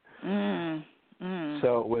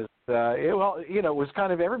 So it was, it was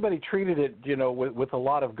kind of, everybody treated it, with a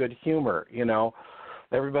lot of good humor.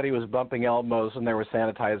 Everybody was bumping elbows, and there was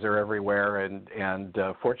sanitizer everywhere. And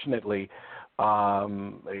fortunately, it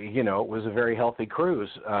was a very healthy cruise,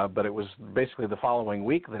 but it was basically the following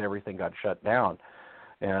week that everything got shut down.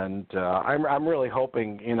 And I'm really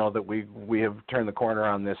hoping, that we have turned the corner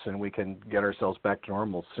on this and we can get ourselves back to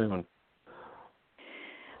normal soon.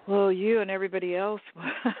 Well, you and everybody else,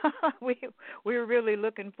 we're really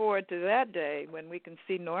looking forward to that day when we can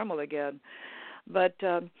see normal again. But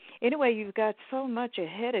anyway, you've got so much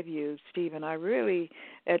ahead of you, Stephen. I really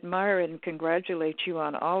admire and congratulate you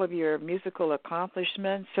on all of your musical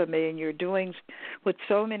accomplishments. I mean, you're doing what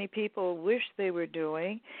so many people wish they were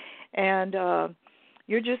doing, and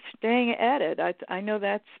you're just staying at it. I know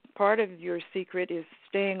that's part of your secret is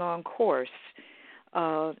staying on course.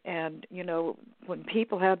 And, when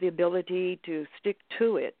people have the ability to stick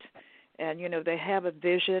to it and, they have a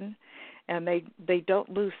vision and they don't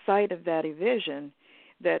lose sight of that vision,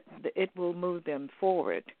 that it will move them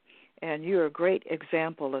forward. And you're a great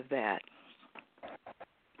example of that.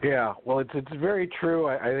 Yeah, well, it's very true.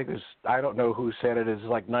 I think I don't know who said it, it's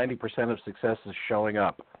like 90% of success is showing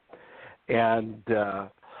up. And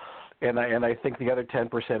I think the other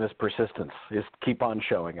 10% is persistence, is keep on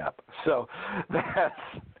showing up. So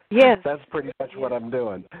that's pretty much what I'm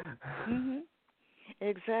doing. Mm-hmm.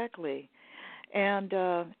 Exactly. And,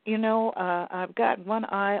 I've got one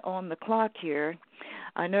eye on the clock here.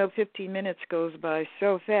 I know 15 minutes goes by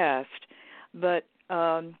so fast, but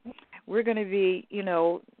we're going to be,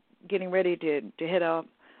 getting ready to head out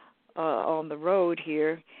on the road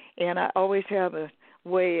here. And I always have a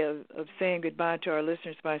way of saying goodbye to our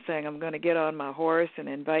listeners by saying I'm going to get on my horse and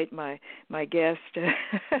invite my guest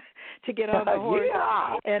to get on the horse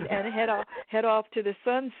and head off to the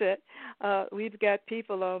sunset. We've got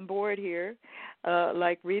people on board here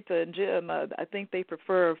like Reatha and Jim. I think they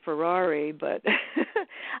prefer a Ferrari, but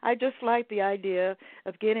I just like the idea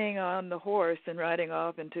of getting on the horse and riding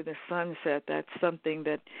off into the sunset. That's something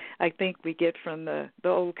that I think we get from the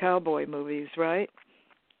old cowboy movies, right?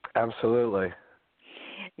 Absolutely.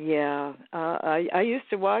 Yeah, I used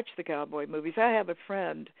to watch the cowboy movies. I have a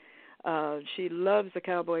friend. She loves the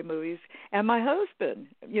cowboy movies. And my husband,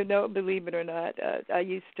 believe it or not, I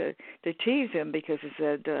used to tease him because he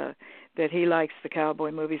said that he likes the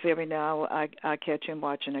cowboy movies. Every now I catch him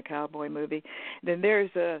watching a cowboy movie. Then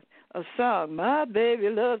there's a song, My Baby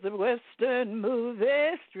Loves the Western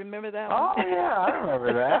Movies. Remember that one? Oh, yeah, I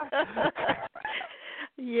remember that.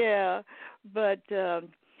 Yeah, but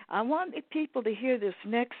I want people to hear this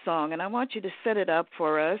next song, and I want you to set it up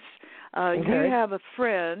for us. Okay. You have a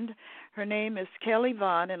friend. Her name is Kelly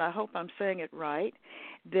Vaughn, and I hope I'm saying it right,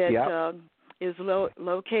 that is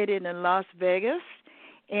located in Las Vegas.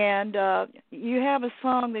 And you have a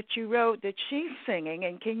song that you wrote that she's singing,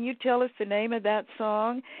 and can you tell us the name of that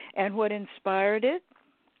song and what inspired it?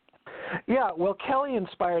 Yeah, well, Kelly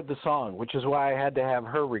inspired the song, which is why I had to have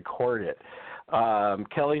her record it.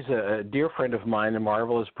 Kelly's a dear friend of mine, a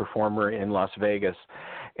marvelous performer in Las Vegas,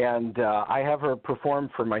 and I have her perform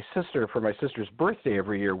for my sister. For my sister's birthday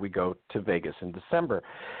every year, we go to Vegas in December.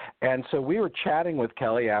 And so we were chatting with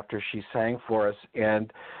Kelly after she sang for us,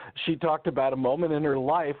 and she talked about a moment in her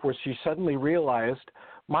life where she suddenly realized,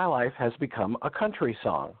 my life has become a country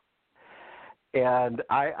song. And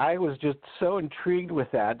I was just so intrigued with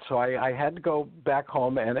that, so I had to go back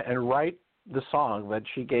home and write the song that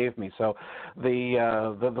she gave me. So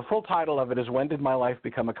the full title of it is When Did My Life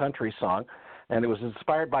Become a Country Song? and it was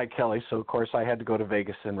inspired by Kelly, so of course I had to go to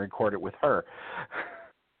Vegas and record it with her.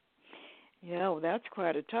 Yeah, well, that's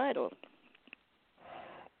quite a title.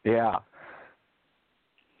 Yeah.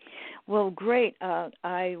 Well, great.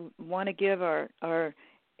 I want to give our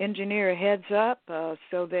engineer a heads up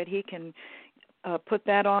so that he can put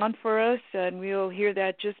that on for us, and we'll hear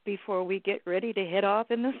that just before we get ready to head off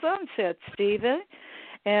in the sunset, Stephen.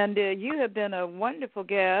 And you have been a wonderful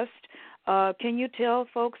guest. Can you tell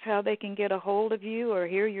folks how they can get a hold of you or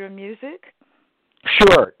hear your music?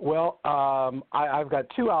 Sure. Well, I've got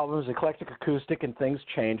 2 albums, Eclectic Acoustic and Things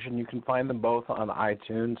Change, and you can find them both on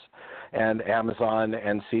iTunes and Amazon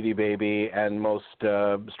and CD Baby and most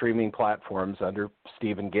streaming platforms under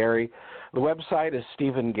Stephen Gary. The website is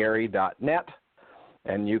stephengary.net,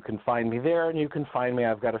 and you can find me there, and you can find me.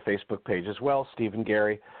 I've got a Facebook page as well, Stephen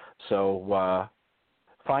Gary. So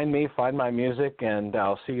find me, find my music, and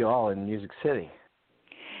I'll see you all in Music City.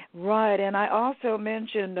 Right, and I also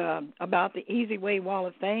mentioned about the Easy Way Wall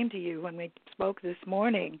of Fame to you when we spoke this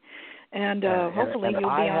morning, and hopefully you'll be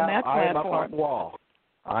on that platform. I am up on the wall.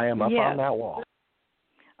 I am up on that wall.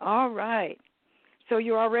 All right. So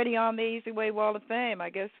you're already on the Easy Way Wall of Fame. I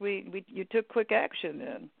guess you took quick action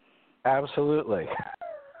then. Absolutely.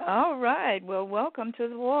 All right. Well, welcome to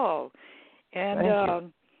the wall. And thank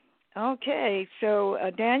you. Okay, so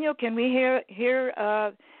Daniel, can we hear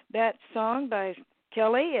that song by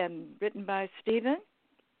Kelly and written by Stephen?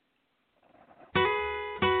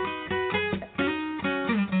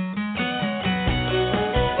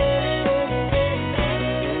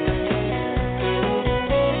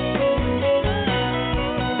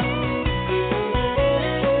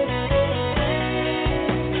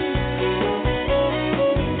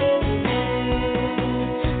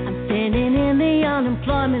 I'm standing in the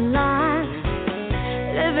unemployment line,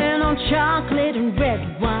 living on chocolate and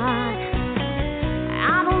red wine.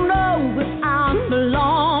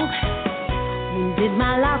 Belong. When did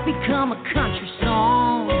my life become a country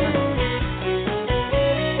song?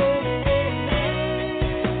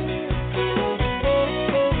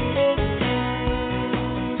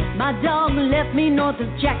 My dog left me north of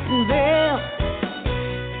Jacksonville.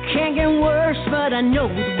 Can't get worse, but I know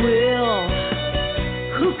it will.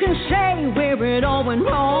 Who can say where it all went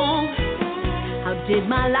wrong? How did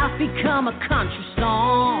my life become a country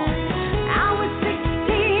song? I was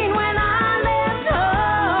 16 when I left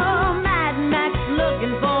home, Mad Max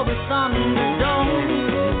looking for a thunderdome.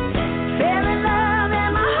 Fell in love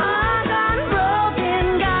and my heart got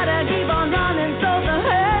broken. Gotta keep on running so the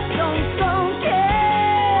hurt don't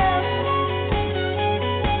care.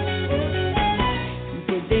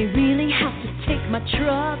 Did they really have to take my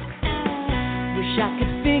truck? Wish I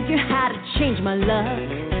could figure how to change my luck.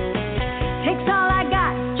 Takes all I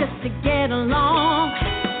got just to get along.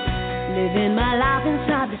 Living my life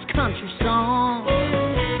inside this country song.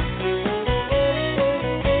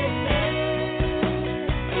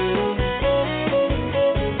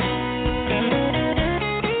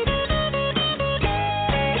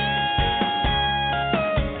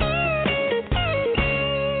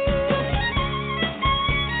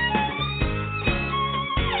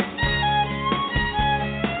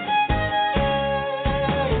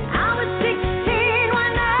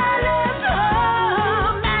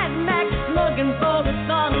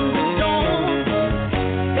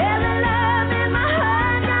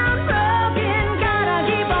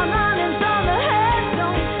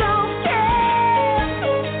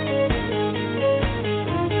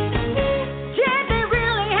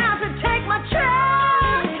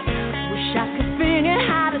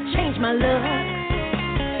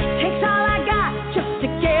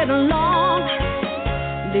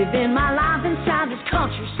 Living my life inside this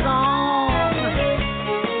country song.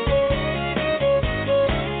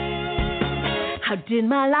 How did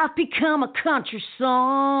my life become a country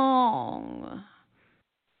song?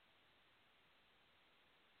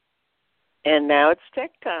 And now it's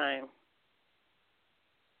tech time.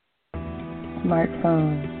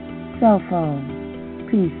 Smartphone, cell phone,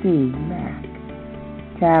 PC, Mac,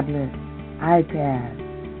 tablet, iPad.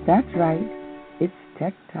 That's right, it's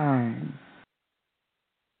tech time.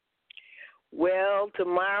 Well,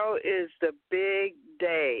 tomorrow is the big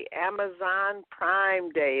day, Amazon Prime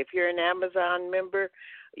Day. If you're an Amazon member,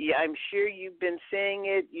 I'm sure you've been seeing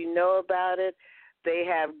it. You know about it. They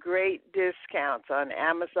have great discounts on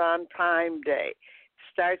Amazon Prime Day. It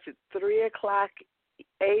starts at 3 o'clock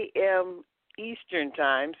a.m. Eastern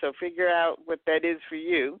Time, so figure out what that is for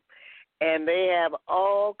you. And they have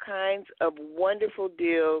all kinds of wonderful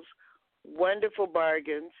deals, wonderful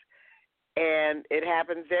bargains. And it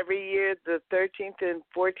happens every year, the 13th and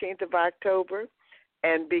 14th of October.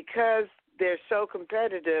 And because they're so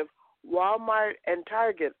competitive, Walmart and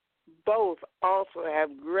Target both also have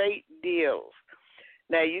great deals.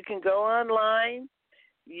 Now, you can go online.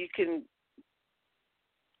 You can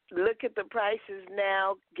look at the prices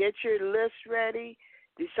now, get your list ready,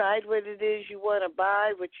 decide what it is you want to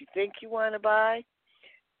buy, what you think you want to buy,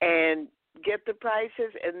 and get the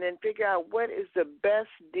prices, and then figure out what is the best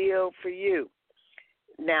deal for you.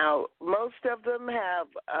 Now, most of them have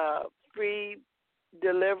free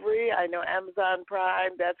delivery. I know Amazon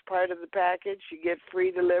Prime, that's part of the package. You get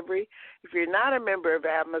free delivery. If you're not a member of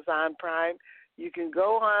Amazon Prime, you can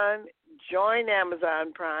go on, join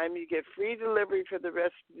Amazon Prime. You get free delivery for the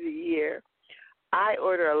rest of the year. I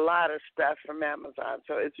order a lot of stuff from Amazon,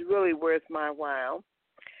 so it's really worth my while.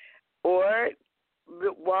 Or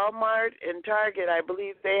Walmart and Target, I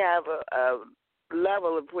believe they have a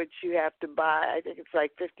level of which you have to buy. I think it's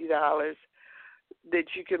like $50 that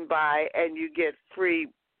you can buy, and you get free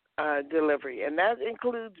delivery. And that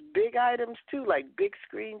includes big items, too, like big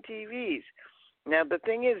screen TVs. Now, the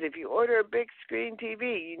thing is, if you order a big screen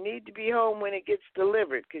TV, you need to be home when it gets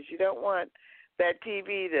delivered, because you don't want that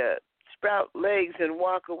TV to sprout legs and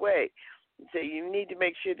walk away. So you need to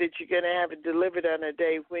make sure that you're going to have it delivered on a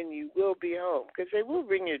day when you will be home, because they will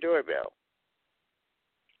ring your doorbell.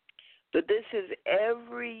 But this is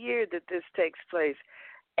every year that this takes place.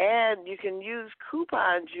 And you can use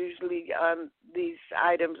coupons usually on these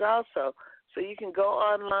items also. So you can go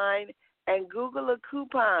online and Google a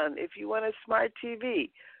coupon. If you want a smart TV,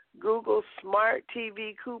 Google smart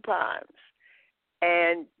TV coupons.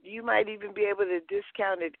 And you might even be able to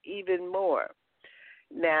discount it even more.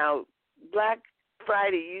 Now, Black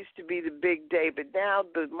Friday used to be the big day, but now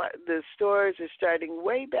the stores are starting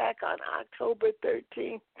way back on October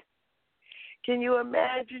 13th. Can you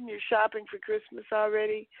imagine you're shopping for Christmas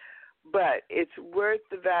already? But it's worth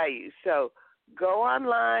the value. So go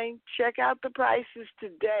online, check out the prices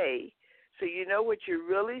today so you know what you're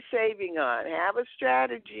really saving on. Have a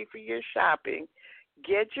strategy for your shopping.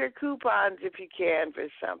 Get your coupons if you can for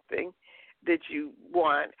something that you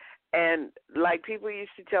want. And like people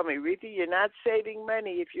used to tell me, Reatha, you're not saving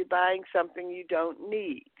money if you're buying something you don't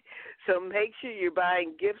need. So make sure you're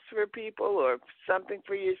buying gifts for people or something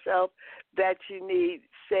for yourself that you need.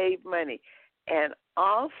 Save money. And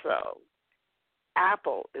also,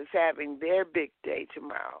 Apple is having their big day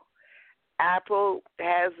tomorrow. Apple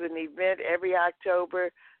has an event every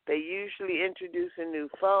October. They usually introduce a new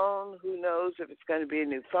phone. Who knows if it's going to be a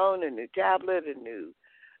new phone, a new tablet, a new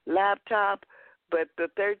laptop. But the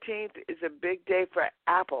 13th is a big day for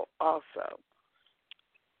Apple also.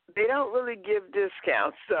 They don't really give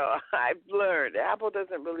discounts, so I've learned. Apple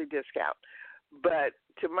doesn't really discount. But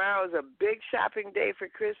tomorrow is a big shopping day for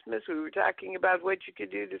Christmas. We were talking about what you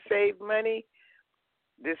could do to save money.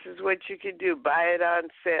 This is what you can do. Buy it on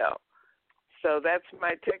sale. So that's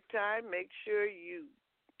my tech time. Make sure you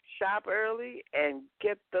shop early and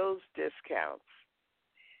get those discounts.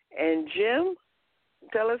 And Jim,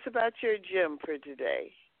 tell us about your Jim for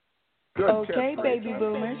today. Good okay, baby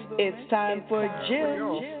boomers, it's time for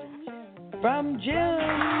Jim from Jim.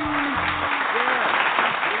 Yeah,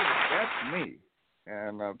 that's me.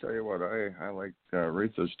 And I'll tell you what, I like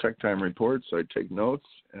Reatha's Tech Time reports. I take notes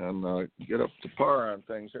and get up to par on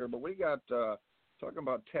things here. But we got, talking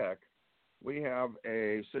about tech, we have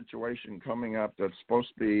a situation coming up that's supposed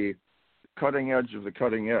to be cutting edge of the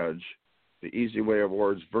cutting edge. The Easy Way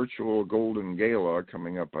Awards Virtual Golden Gala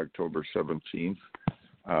coming up October 17th.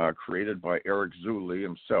 Created by Eric Zuley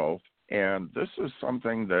himself, and this is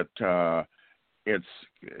something that it's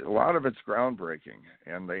a lot of it's groundbreaking.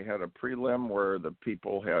 And they had a prelim where the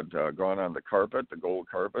people had gone on the carpet, the gold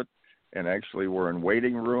carpet, and actually were in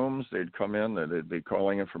waiting rooms. They'd come in, they'd be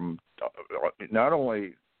calling in from not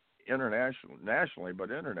only nationally,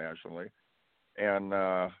 but internationally, and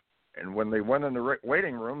when they went in the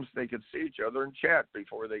waiting rooms, they could see each other and chat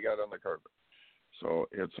before they got on the carpet. So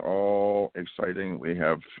it's all exciting.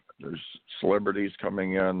 There's celebrities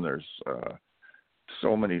coming in. There's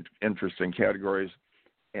so many interesting categories.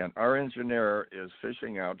 And our engineer is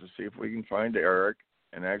fishing out to see if we can find Eric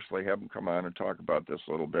and actually have him come on and talk about this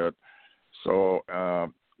a little bit. So,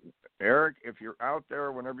 Eric, if you're out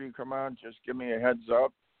there, whenever you come on, just give me a heads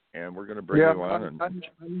up, and we're going to bring you on. I'm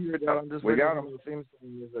here, Dad. I'm just we got him. him.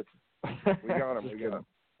 We got him.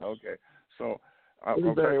 Okay. So I'll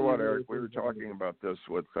tell you what, Eric, we were talking about this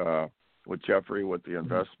with Jeffrey, with the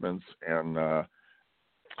investments and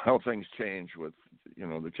how things change with,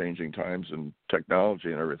 the changing times and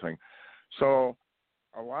technology and everything. So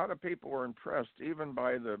a lot of people were impressed even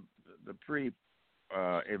by the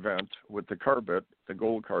pre-event with the carpet, the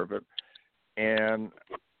gold carpet. And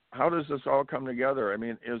how does this all come together? I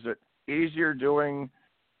mean, is it easier doing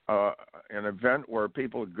an event where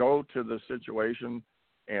people go to the situation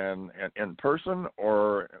and in person,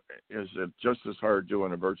 or is it just as hard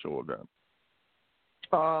doing a virtual event?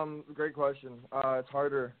 Great question. It's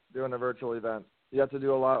harder doing a virtual event. You have to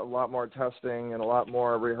do a lot more testing and a lot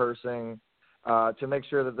more rehearsing to make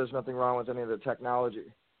sure that there's nothing wrong with any of the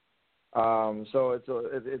technology. So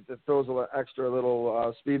it throws an extra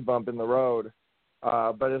little speed bump in the road.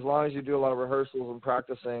 But as long as you do a lot of rehearsals and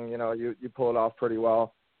practicing, you pull it off pretty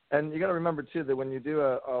well. And you got to remember too that when you do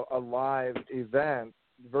a live event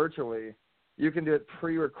virtually, you can do it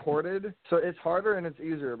pre-recorded. So it's harder and it's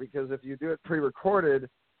easier, because if you do it pre-recorded,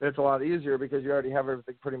 it's a lot easier because you already have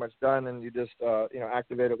everything pretty much done, and you just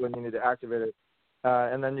activate it when you need to activate it.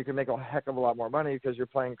 And then you can make a heck of a lot more money because you're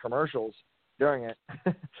playing commercials during it.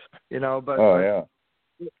 But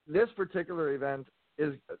this particular event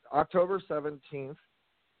is October 17th,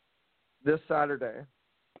 this Saturday,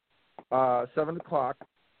 7 o'clock.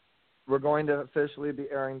 We're going to officially be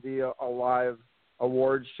airing a live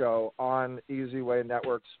awards show on Easy Way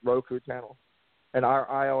Network's Roku channel and our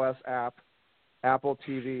iOS app, Apple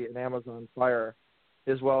TV, and Amazon Fire,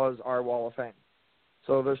 as well as our Wall of Fame.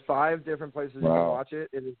 So there's 5 different places you can watch it.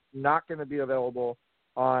 It is not going to be available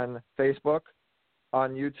on Facebook,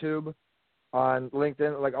 on YouTube, on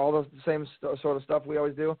LinkedIn, like all the same sort of stuff we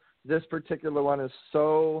always do. This particular one is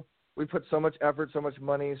we put so much effort, so much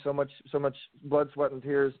money, so much blood, sweat, and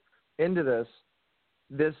tears into this.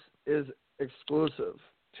 This is exclusive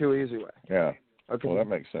to Easy Way. Yeah. Okay. Well, that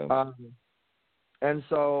makes sense. And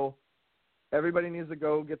so everybody needs to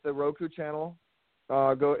go get the Roku channel.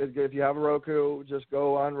 If you have a Roku, just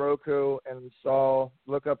go on Roku and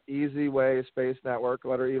look up Easy Way Space Network,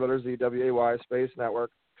 letter E, letter Z, WAY, Space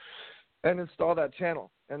Network, and install that channel.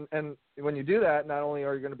 And when you do that, not only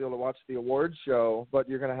are you going to be able to watch the awards show, but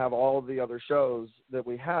you're going to have all of the other shows that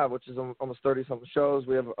we have, which is almost 30-something shows.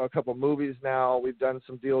 We have a couple movies now. We've done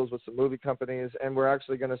some deals with some movie companies, and we're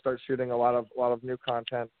actually going to start shooting a lot of new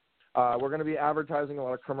content. We're going to be advertising a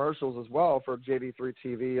lot of commercials as well for JD3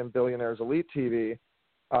 TV and Billionaires Elite TV,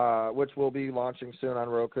 which will be launching soon on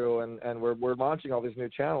Roku, and we're launching all these new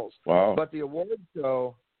channels. Wow! But the award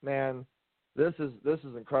show, man, this is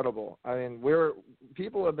incredible. I mean,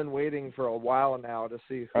 people have been waiting for a while now to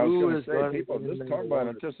see who is going to be. Just talk about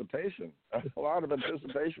anticipation. A lot of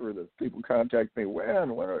anticipation for this. People contact me.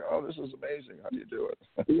 This is amazing. How do you do it?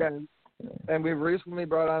 Yeah. And we've recently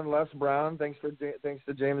brought on Les Brown, thanks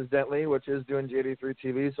to James Dentley, which is doing JD3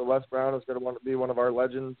 TV. So Les Brown is going to want to be one of our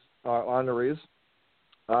legends honorees.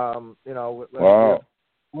 Wow.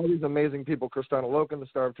 All these amazing people: Kristana Loken, the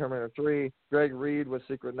star of Terminator 3, Greg Reed with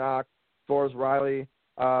Secret Knock, Forrest Riley,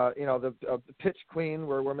 the Pitch Queen,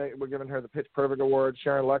 where we're giving her the Pitch Perfect Award,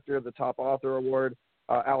 Sharon Lecter, the Top Author Award,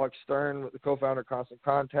 Alex Stern, the co-founder of Constant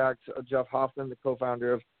Contact, Jeff Hoffman, the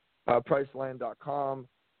co-founder of Priceline.com,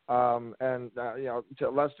 to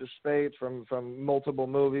Lester Spate from multiple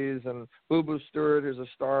movies, and Boo Boo Stewart, who's a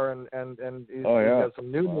star, and he has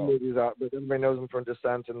some new movies out, but everybody knows him from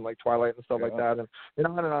Descent and like Twilight and stuff like that, and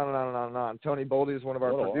on and on and on and on and on. Tony Boldy is one of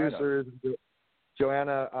our producers.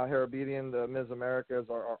 Joanna Harabedian, the Ms. America, is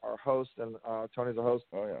our host, and Tony's a host.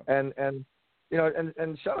 Oh yeah.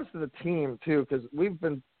 And shout outs to the team too, because we've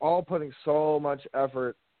been all putting so much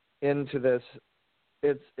effort into this.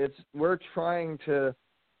 We're trying to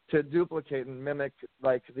duplicate and mimic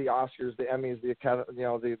like the Oscars, the Emmys, the Academy,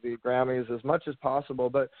 the Grammys as much as possible.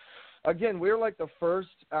 But again, we're like the first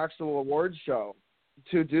actual awards show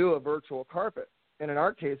to do a virtual carpet, and in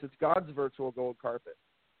our case, it's God's virtual gold carpet.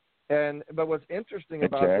 But what's interesting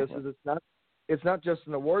about this is it's not just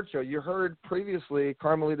an award show. You heard previously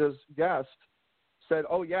Carmelita's guest said,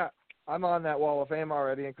 "Oh yeah, I'm on that Wall of Fame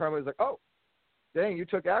already," and Carmelita's like, "Oh, dang, you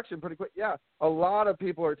took action pretty quick." Yeah, a lot of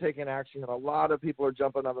people are taking action, and a lot of people are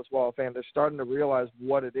jumping on this Wall of Fame. They're starting to realize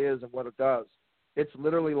what it is and what it does. It's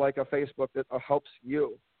literally like a Facebook that helps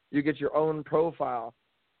you. You get your own profile.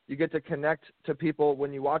 You get to connect to people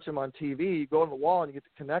when you watch them on TV. You go on the wall and you get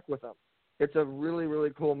to connect with them. It's a really, really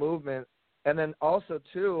cool movement. And then also,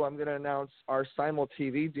 too, I'm going to announce our Simul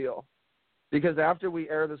TV deal, because after we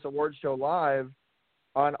air this award show live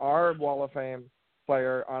on our Wall of Fame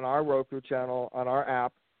player, on our Roku channel, on our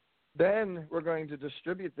app, then we're going to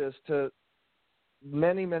distribute this to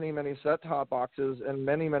many, many, many set-top boxes and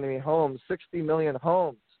many, many homes, 60 million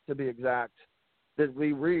homes to be exact, that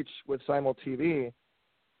we reach with Simul TV.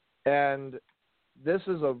 And this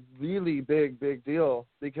is a really big, big deal,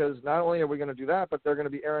 because not only are we going to do that, but they're going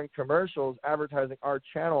to be airing commercials advertising our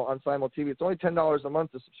channel on Simul TV. It's only $10 a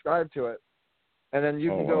month to subscribe to it. And then you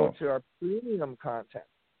can go to our premium content.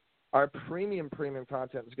 Our premium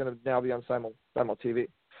content is going to now be on Simul TV.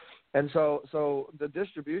 And so the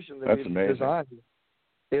distribution that That's we've amazing. designed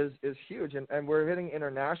is huge, and we're hitting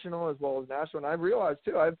international as well as national. And I realized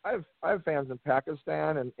too, I have fans in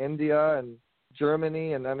Pakistan and India and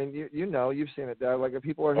Germany, and I mean, you've seen it, Dad. Like,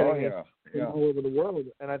 people are hitting it all over the world,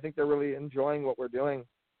 and I think they're really enjoying what we're doing.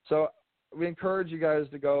 So we encourage you guys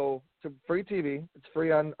to go to free TV. It's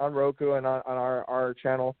free on Roku and on our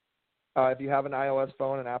channel. If you have an iOS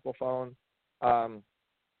phone, an Apple phone,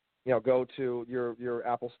 go to your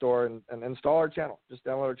Apple store and install our channel. Just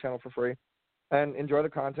download our channel for free and enjoy the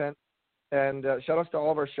content. And shout outs to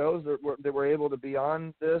all of our shows that we're able to be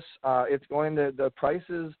on this. It's going to the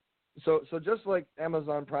prices. So just like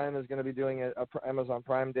Amazon Prime is going to be doing a Amazon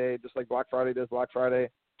Prime Day, just like Black Friday does Black Friday.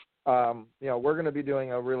 We're going to be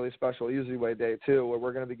doing a really special Easy Way Day too, where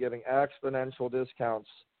we're going to be giving exponential discounts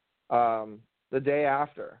the day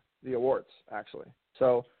after the awards, actually.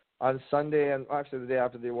 So on Sunday, and actually the day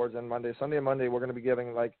after the awards and Sunday and Monday, we're going to be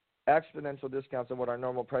giving like exponential discounts on what our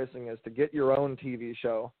normal pricing is to get your own TV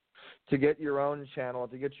show, to get your own channel,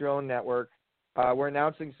 to get your own network. We're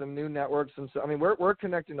announcing some new networks, and so we're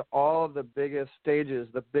connecting to all of the biggest stages,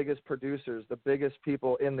 the biggest producers, the biggest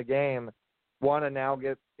people in the game. Want to now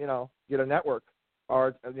get a network,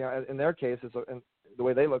 or in their case, the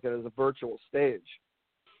way they look at it is a virtual stage.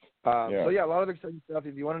 So a lot of exciting stuff.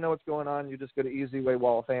 If you want to know what's going on, you just go to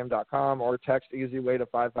easywaywalloffame.com or text EasyWay to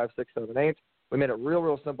 55678. We made it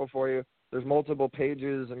real simple for you. There's multiple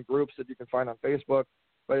pages and groups that you can find on Facebook,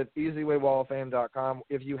 but it's easywaywalloffame.com.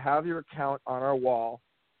 If you have your account on our wall,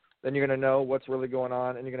 then you're going to know what's really going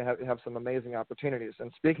on, and you're going to have some amazing opportunities.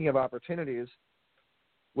 And speaking of opportunities,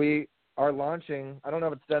 we are launching, I don't know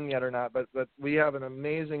if it's done yet or not, but we have an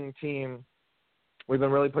amazing team. We've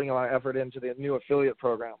been really putting a lot of effort into the new affiliate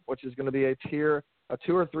program, which is going to be a 2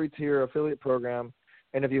 or 3 tier affiliate program.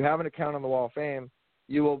 And if you have an account on the Wall of Fame,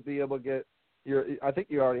 you will be able to get I think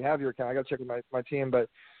you already have your account. I got to check with my team, but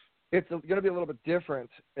it's going to be a little bit different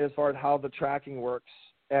as far as how the tracking works.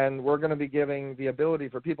 And we're going to be giving the ability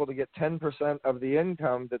for people to get 10% of the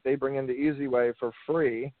income that they bring into EasyWay for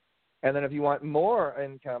free. And then if you want more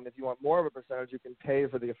income, if you want more of a percentage, you can pay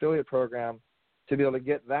for the affiliate program to be able to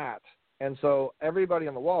get that. And so everybody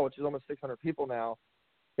on the wall, which is almost 600 people now,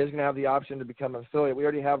 is going to have the option to become an affiliate. We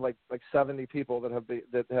already have like 70 people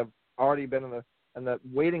that have already been in the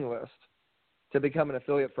waiting list to become an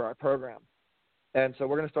affiliate for our program. And so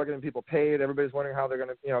we're going to start getting people paid. Everybody's wondering how they're going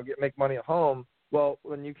to make money at home. Well,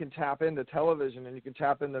 when you can tap into television and you can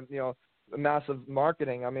tap into massive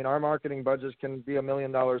marketing. I mean, our marketing budgets can be $1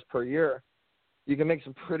 million per year. You can make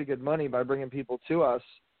some pretty good money by bringing people to us.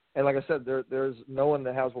 And like I said, there's no one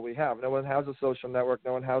that has what we have. No one has a social network.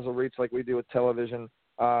 No one has a reach like we do with television.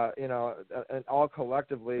 And all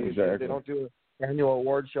collectively, exactly. They don't do an annual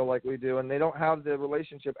award show like we do, and they don't have the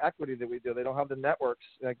relationship equity that we do. They don't have the networks.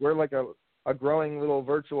 Like, we're like a growing little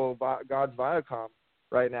virtual God's Viacom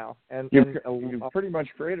right now. And you've pretty much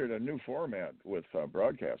created a new format with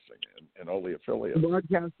broadcasting and all the affiliates.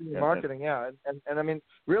 Broadcasting and marketing, yeah. And I mean,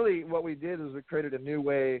 really what we did is we created a new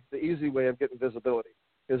way, the easy way of getting visibility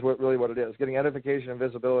is what it is, getting edification and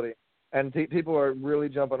visibility. And people are really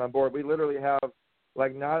jumping on board. We literally have,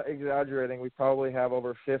 like, not exaggerating, we probably have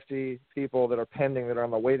over 50 people that are pending that are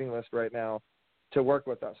on the waiting list right now to work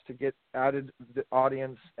with us, to get added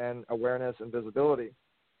audience and awareness and visibility.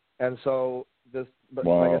 And so like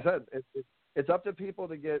I said, it's up to people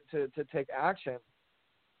to get to take action,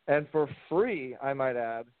 and for free, I might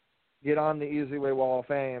add, get on the Easy Way Wall of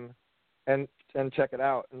Fame and check it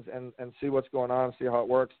out and see what's going on, see how it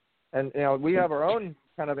works. And we have our own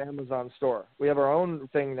kind of Amazon store. We have our own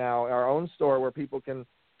thing now, our own store where people can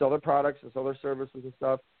sell their products and sell their services and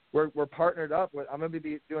stuff. We're partnered up with. I'm going to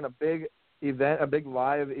be doing a big event, a big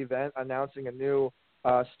live event, announcing a new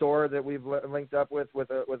store that we've linked up with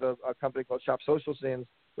a company called Shop Social Scenes.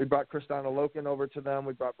 We brought Kristana Loken over to them.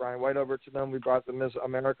 We brought Brian White over to them. We brought the Miss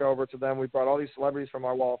America over to them. We brought all these celebrities from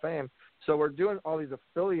our Wall of Fame. So we're doing all these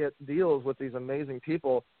affiliate deals with these amazing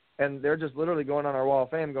people, and they're just literally going on our Wall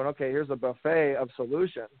of Fame going, okay, here's a buffet of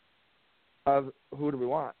solutions of who do we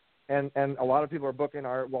want. And a lot of people are booking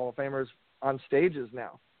our Wall of Famers on stages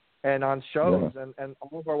now and on shows, and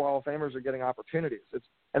all of our Wall of Famers are getting opportunities.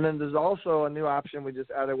 And then there's also a new option we just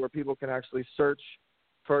added where people can actually search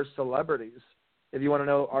for celebrities. If you want to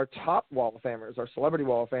know our top Wall of Famers, our celebrity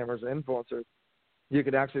Wall of Famers, influencers, you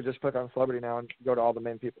could actually just click on celebrity now and go to all the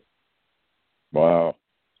main people. Wow.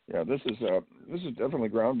 Yeah, this is definitely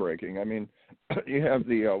groundbreaking. I mean, you have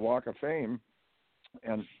the Walk of Fame,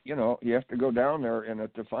 and, you have to go down there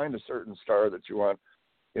and to find a certain star that you want.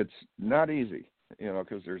 It's not easy,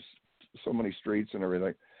 because there's so many streets and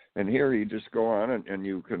everything. And here you just go on and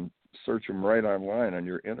you can search them right online on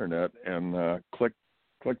your internet and click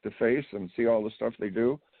the face and see all the stuff they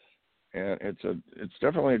do. And it's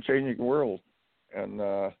definitely a changing world. And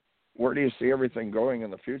where do you see everything going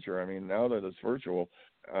in the future? I mean, now that it's virtual,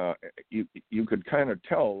 you could kind of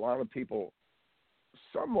tell a lot of people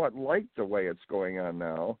somewhat like the way it's going on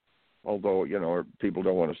now, although, people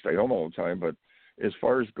don't want to stay home all the time. But as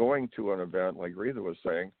far as going to an event, like Reatha was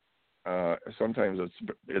saying, sometimes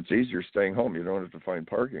it's easier staying home. You don't have to find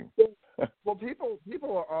parking. Well,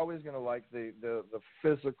 people are always going to like the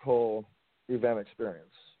physical event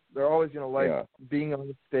experience. They're always going to like being on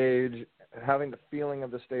the stage, having the feeling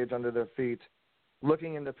of the stage under their feet,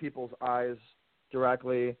 looking into people's eyes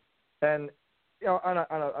directly, and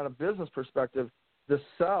on a business perspective, the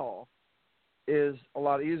sell is a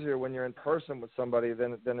lot easier when you're in person with somebody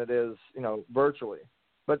than it is virtually.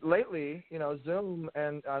 But lately, Zoom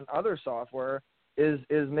and other software is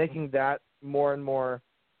making that more and more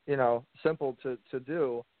simple to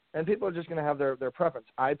do, and people are just going to have their preference.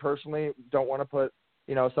 I personally don't want to put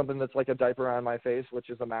something that's like a diaper on my face, which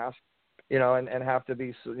is a mask, and have to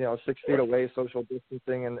be 6 feet away, social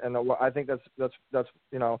distancing, and I think that's not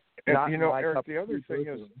my Eric, cup.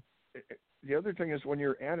 The other thing is when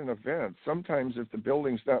you're at an event, sometimes if the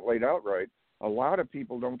building's not laid out right, a lot of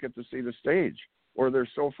people don't get to see the stage, or they're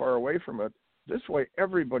so far away from it. This way,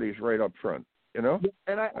 everybody's right up front. And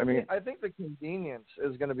I think the convenience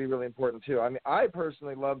is going to be really important too. I mean, I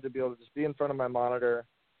personally love to be able to just be in front of my monitor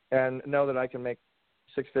and know that I can make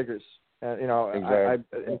 6 figures. And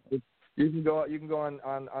exactly. You can go on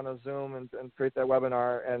a Zoom and create that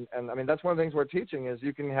webinar, and I mean that's one of the things we're teaching is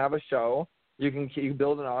you can have a show, you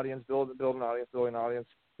build an audience, build an audience,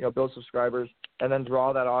 build subscribers, and then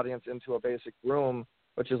draw that audience into a basic room,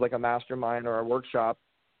 which is like a mastermind or a workshop,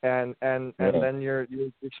 and then you're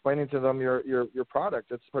explaining to them your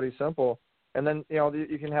product. It's pretty simple, and then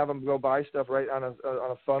you can have them go buy stuff right on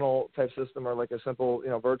a funnel type system or like a simple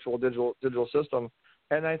virtual digital system.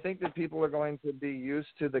 And I think that people are going to be used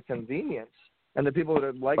to the convenience, and the people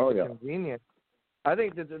that like the convenience, I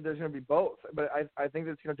think that there's going to be both. But I think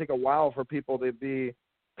that it's going to take a while for people to be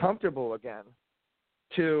comfortable again,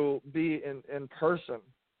 to be in person.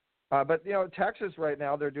 But Texas right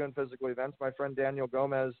now, they're doing physical events. My friend Daniel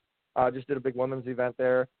Gomez just did a big women's event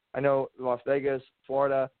there. I know Las Vegas,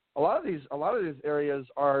 Florida. A lot of these areas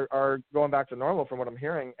are going back to normal from what I'm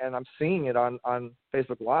hearing, and I'm seeing it on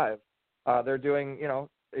Facebook Live. They're doing,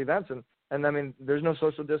 events, and I mean, there's no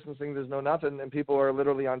social distancing, there's no nothing, and people are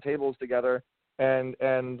literally on tables together, and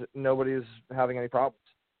nobody's having any problems,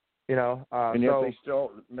 And yet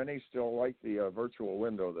many still like the virtual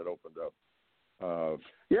window that opened up.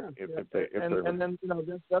 Then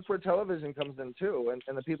that's where television comes in too,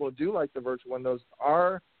 and the people who do like the virtual windows,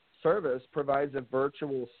 our service provides a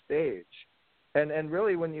virtual stage. And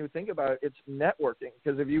really, when you think about it, it's networking.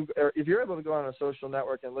 Because if you're able to go on a social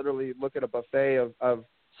network and literally look at a buffet of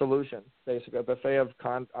solutions, basically a buffet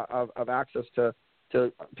of access to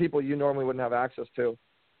people you normally wouldn't have access to,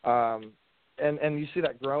 and you see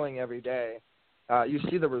that growing every day, you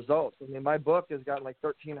see the results. I mean, my book has gotten like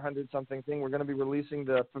 1,300 something thing. We're going to be releasing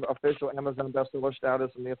the official Amazon bestseller status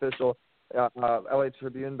and the official LA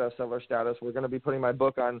Tribune bestseller status. We're going to be putting my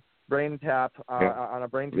book on BrainTap on a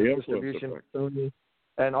BrainTap distribution,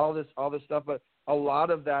 and all this stuff. But a lot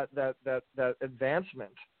of that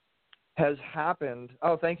advancement has happened.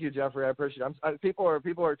 Oh, thank you, Jeffrey. I appreciate it. People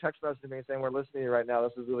are text messaging me saying we're listening to you right now.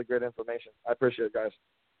 This is really great information. I appreciate it, guys.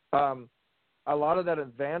 A lot of that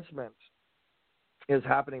advancement is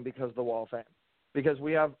happening because of the Wall of Fame, because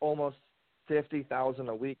we have almost 50,000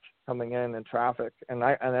 a week coming in traffic, and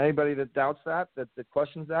anybody that doubts that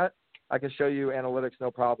questions that, I can show you analytics,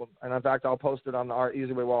 no problem. And in fact, I'll post it on our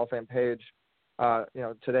Easy Way Wall of Fame page.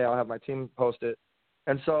 Today I'll have my team post it.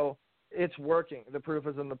 And so it's working. The proof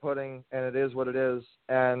is in the pudding, and it is what it is.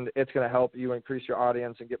 And it's going to help you increase your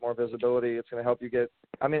audience and get more visibility. It's going to help you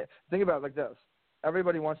think about it like this.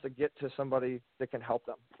 Everybody wants to get to somebody that can help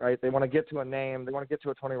them, right? They want to get to a name. They want to get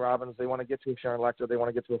to a Tony Robbins. They want to get to a Sharon Lecter. They want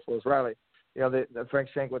to get to a Forrest Riley, the Frank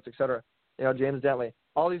Shankwitz, et cetera. James Dentley.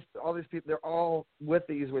 All these people, they're all with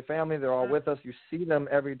the Easy Way family. They're all with us. You see them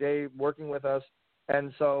every day working with us.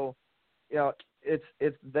 And so,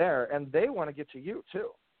 it's there. And they want to get to you too.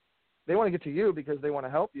 They want to get to you because they want to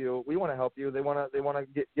help you. We want to help you. They want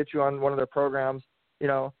to get you on one of their programs,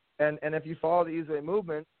 And if you follow the Easy Way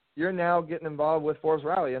movement, you're now getting involved with Forrest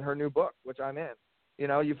Riley and her new book, which I'm in.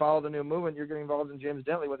 You follow the new movement, you're getting involved in James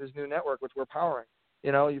Dentley with his new network, which we're powering.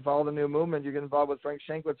 You follow the new movement, you get involved with Frank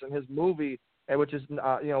Shankwitz and his movie, which is,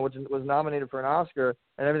 which was nominated for an Oscar,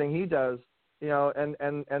 and everything he does,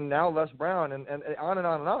 and now Les Brown, and on and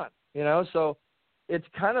on and on, So it's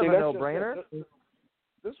kind of a no-brainer.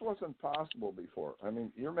 This wasn't possible before. I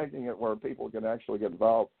mean, you're making it where people can actually get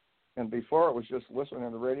involved. And before it was just listening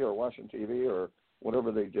to the radio or watching TV or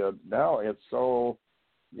whatever they did. Now it's so,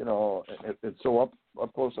 it's so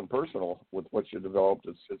up close and personal with what you developed.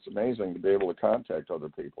 It's amazing to be able to contact other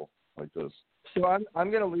people like this. So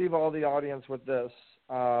I'm going to leave all the audience with this.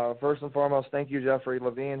 First and foremost, thank you, Jeffery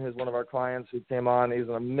Levine, who's one of our clients who came on. He's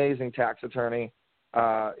an amazing tax attorney.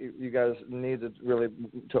 You guys need to really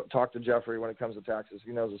talk to Jeffrey when it comes to taxes.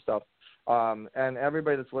 He knows his stuff. And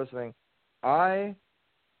everybody that's listening, I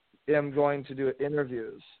am going to do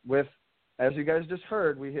interviews with, as you guys just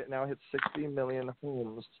heard, we now hit 60 million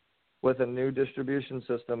homes with a new distribution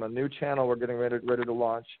system, a new channel we're getting ready to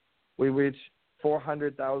launch. We reach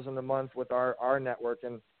 400,000 a month with our network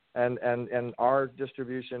and our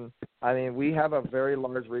distribution. I mean, we have a very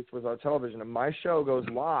large reach with our television. And my show goes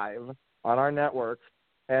live on our network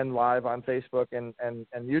and live on Facebook and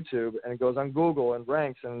YouTube, and it goes on Google and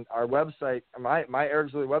ranks. And our website, my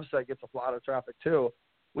Eric Zuley website, gets a lot of traffic too.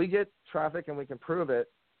 We get traffic and we can prove it.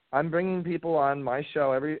 I'm bringing people on my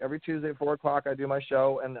show every Tuesday at 4 o'clock. I do my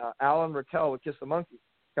show, and Alan Raquel with Kiss the Monkey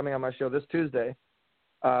coming on my show this Tuesday,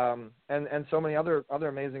 and so many other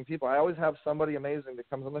amazing people. I always have somebody amazing that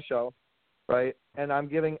comes on the show, right? And I'm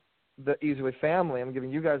giving the Easy Way family, I'm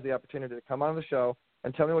giving you guys the opportunity to come on the show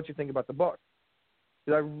and tell me what you think about the book.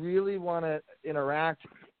 Because I really want to interact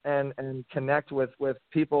and connect with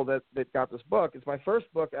people that got this book. It's my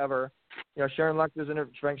first book ever. Sharon Lecter's in it,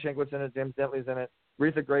 Frank Shankwood's in it, James Dentley's in it,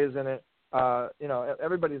 Reatha Gray's in it.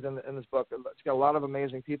 Everybody's in this book. It's got a lot of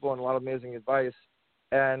amazing people and a lot of amazing advice,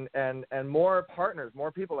 and more partners,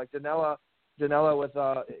 more people like Danella with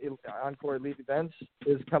Encore Elite Events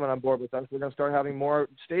is coming on board with us. We're going to start having more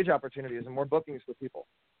stage opportunities and more bookings for people,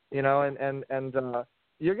 and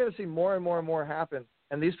you're going to see more and more and more happen.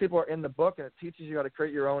 And these people are in the book, and it teaches you how to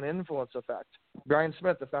create your own influence effect. Brian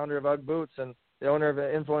Smith, the founder of UGG Boots and the owner of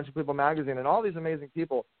Influential People magazine, and all these amazing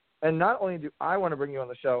people. And not only do I want to bring you on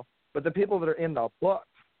the show, but the people that are in the book.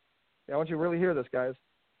 I want you to really hear this, guys.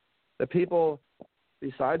 The people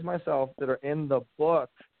besides myself that are in the book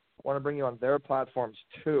want to bring you on their platforms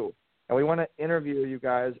too. And we want to interview you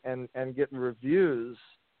guys and get reviews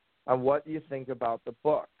on what you think about the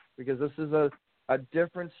book, because this is a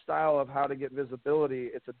different style of how to get visibility.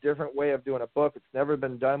 It's a different way of doing a book. It's never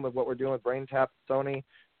been done with what we're doing with BrainTap, Sony,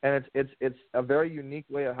 and it's a very unique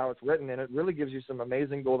way of how it's written, and it really gives you some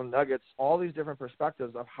amazing golden nuggets, all these different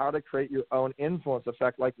perspectives of how to create your own influence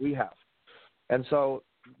effect like we have. And so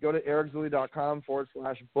go to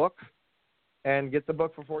ericzuley.com/book and get the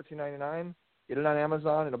book for $14.99. Get it on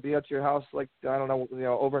Amazon. It'll be at your house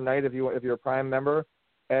overnight if you're a Prime member.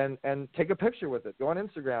 And take a picture with it. Go on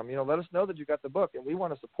Instagram. Let us know that you got the book, and we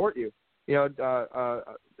want to support you.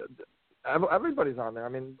 Everybody's on there. I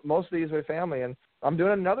mean, most of the Easy Way family, and I'm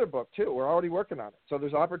doing another book too. We're already working on it. So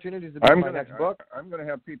there's opportunities to do my next book. I'm going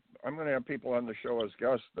to have people on the show as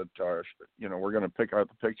guests that we're going to pick out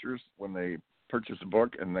the pictures when they purchase a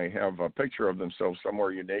book, and they have a picture of themselves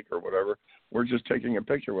somewhere unique or whatever. We're just taking a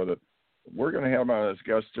picture with it. We're going to have them on as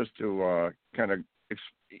guests just to kind of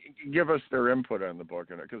give us their input on the book,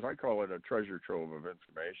 because I call it a treasure trove of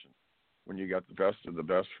information. When you got the best of the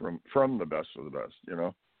best from the best of the best,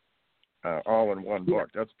 all in one book.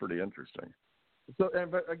 That's pretty interesting. So,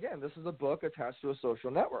 but again, this is a book attached to a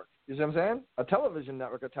social network. You see what I'm saying? A television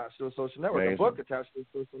network attached to a social network. Amazing. A book attached to a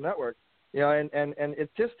social network. And it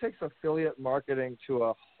just takes affiliate marketing to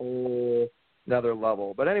a whole another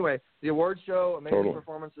level. But anyway, the award show, amazing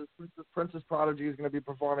performances. Princess Prodigy is going to be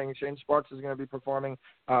performing. Shane Sparks is going to be performing.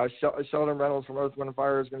 Sheldon Reynolds from Earth, Wind &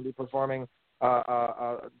 Fire is going to be performing.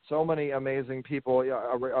 So many amazing people.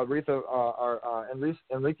 Reatha,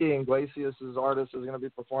 Enrique Iglesias' artist is going to be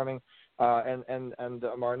performing, and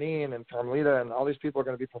Marnine and Carmelita and all these people are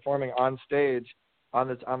going to be performing on stage on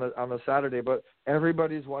the Saturday. But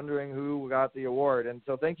everybody's wondering who got the award, and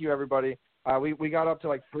so thank you everybody. We got up to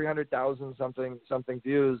like 300,000 something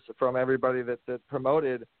views from everybody that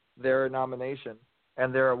promoted their nomination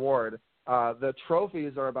and their award. The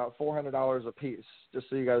trophies are about $400 a piece, just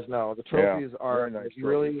so you guys know. The trophies are nice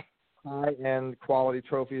really high-end quality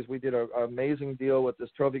trophies. We did an amazing deal with this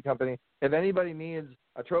trophy company. If anybody needs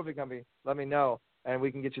a trophy company, let me know, and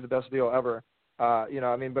we can get you the best deal ever. But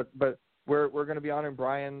we're going to be honoring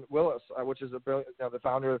Brian Willis, which is the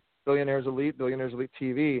founder of Billionaires Elite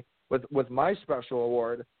TV, with my special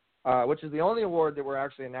award, which is the only award that we're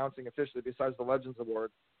actually announcing officially besides the Legends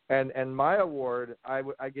Award. And my award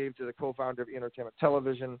I gave to the co-founder of Entertainment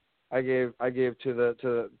Television. I gave to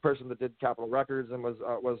the person that did Capitol Records and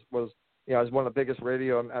was is one of the biggest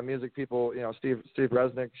radio and music people. Steve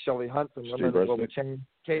Resnick, Shelley Hunt from Women of the Global Chain,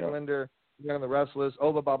 Kate Linder, Young and the Restless,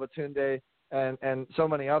 Ova Babatunde, and so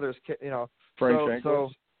many others. Frank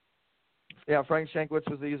Shankwitz. Frank Shankwitz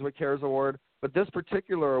was the Easyway Cares Award, but this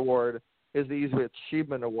particular award is the Easyway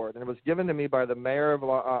Achievement Award, and it was given to me by the mayor of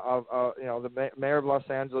the mayor of Los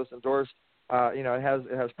Angeles, endorsed. It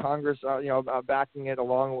has Congress backing it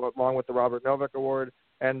along with the Robert Novak Award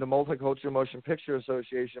and the Multicultural Motion Picture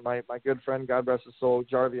Association. My good friend, God rest his soul,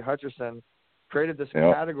 Jarvie Hutcherson, created this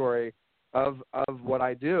category of what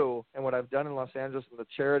I do and what I've done in Los Angeles and the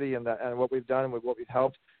charity and what we've done and what we've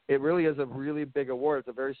helped. It really is a really big award. It's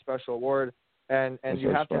a very special award, and you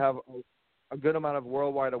have to have a good amount of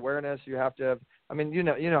worldwide awareness. You have to have, you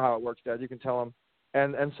know how it works, Dad. You can tell them.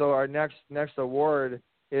 And so our next award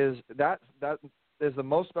is that is the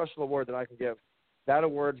most special award that I can give. That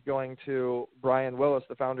award's going to Brian Willis,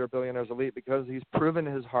 the founder of Billionaires Elite, because he's proven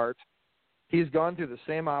his heart. He's gone through the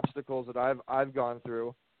same obstacles that I've gone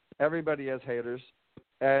through. Everybody has haters,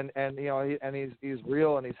 and he's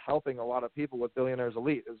real, and he's helping a lot of people with Billionaires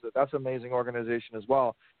Elite. That's an amazing organization as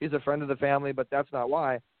well. He's a friend of the family, but that's not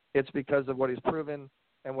why. It's because of what he's proven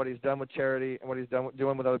and what he's done with charity and what he's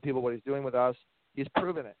doing with other people, what he's doing with us. He's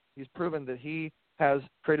proven it. He's proven that he has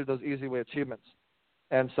created those Easyway achievements.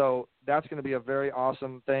 And so that's going to be a very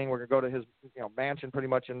awesome thing. We're going to go to his mansion pretty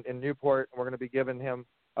much in Newport, and we're going to be giving him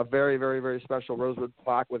a very, very, very special rosewood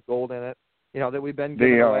plaque with gold in it, that we've been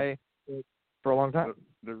giving away for a long time.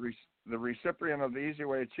 The recipient of the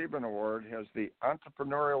Easyway Achievement Award has the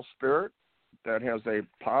entrepreneurial spirit that has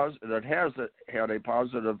had a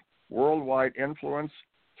positive worldwide influence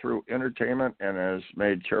through entertainment and has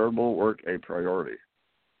made charitable work a priority.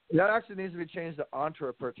 That actually needs to be changed to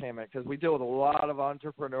entrepreneurtainment, because we deal with a lot of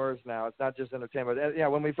entrepreneurs now. It's not just entertainment.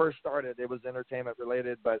 When we first started, it was entertainment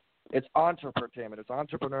related, but it's entrepreneurtainment. It's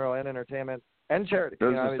entrepreneurial and entertainment and charity.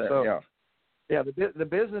 The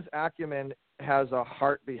business acumen has a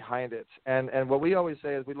heart behind it, and what we always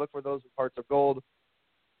say is we look for those with hearts of gold,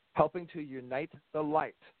 helping to unite the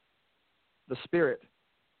light, the spirit,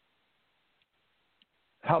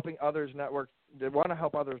 helping others network. They want to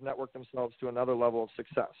help others network themselves to another level of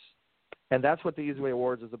success. And that's what the Easyway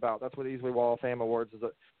Awards is about. That's what the Easyway Wall of Fame Awards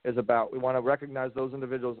is about. We want to recognize those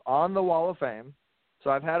individuals on the Wall of Fame. So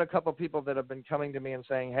I've had a couple people that have been coming to me and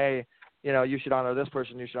saying, hey, you should honor this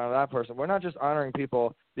person, you should honor that person. We're not just honoring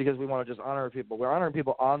people because we want to just honor people. We're honoring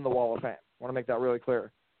people on the Wall of Fame. I want to make that really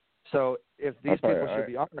clear. So if these people should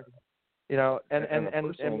be honored, and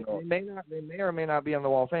they may or may not be on the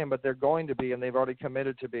Wall of Fame, but they're going to be, and they've already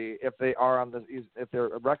committed to be if they are on this. If they're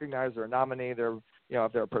recognized, they're a nominee. If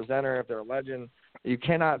they're a presenter, if they're a legend. You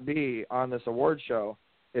cannot be on this award show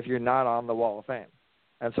if you're not on the Wall of Fame.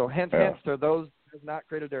 And so, hint to those who have not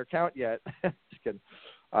created their account yet. Just kidding.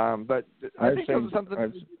 But I think something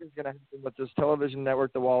is going to happen with this television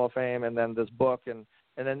network, the Wall of Fame, and then this book, and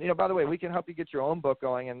then, by the way, we can help you get your own book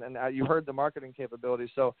going, and you heard the marketing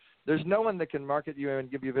capabilities. So there's no one that can market you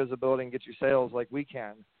and give you visibility and get you sales like we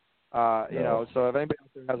can. So if anybody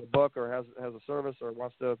out there has a book or has a service or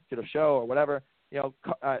wants to get a show or whatever,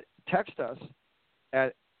 text us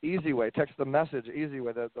at Easyway. Text the message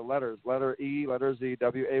Easyway, the letters, letter E, letter Z,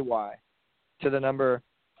 WAY, to the number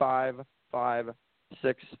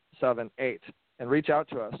 55678, and reach out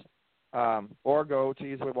to us. Or go to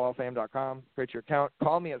easywaywalloffame.com, create your account.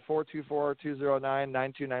 Call me at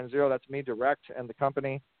 424-209-9290. That's me direct and the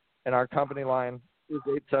company. And our company line is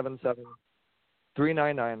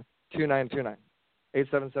 877-399-2929.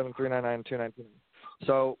 877-399-2929.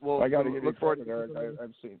 So I got to look forward to Eric.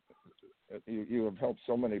 I've seen you have helped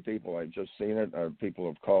so many people. I've just seen it. People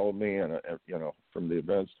have called me, and from the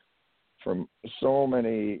events, from so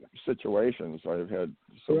many situations. I've had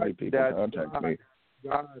so many people contact me.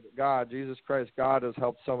 God, Jesus Christ, God has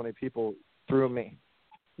helped so many people through me,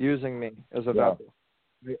 using me as a vessel.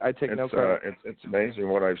 I take no credit. It's amazing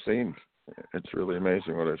what I've seen. It's really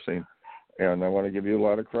amazing what I've seen, and I want to give you a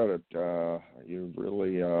lot of credit. You've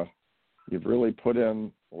really put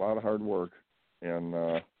in a lot of hard work, and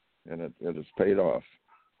it has paid off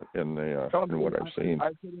in what I've seen. I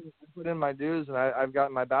put in my dues, and I've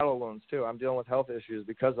gotten my battle wounds too. I'm dealing with health issues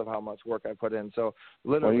because of how much work I put in. So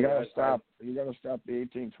literally, you got to stop. You got to stop the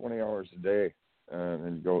 18, 20 hours a day,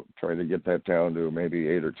 and go try to get that down to maybe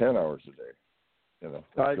 8 or 10 hours a day.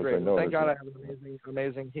 I agree. Thank God I have an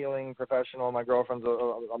amazing healing professional. My girlfriend's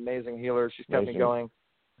an amazing healer. She's kept me going,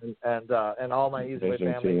 and all my Easyway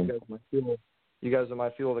family. You guys are my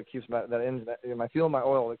fuel that keeps my engine. My fuel, my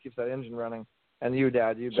oil that keeps that engine running. And you,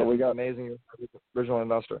 Dad, you've been amazing original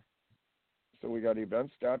investor. So we got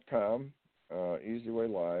events.com, Easyway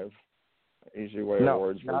Live, Easy Way No,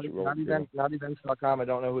 Awards. not events.com. I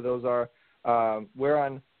don't know who those are. We're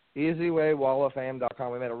on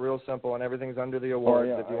EasywayWallOfFame.com. We made it real simple, and everything's under the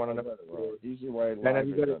awards. If you want to know, and if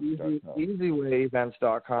you go to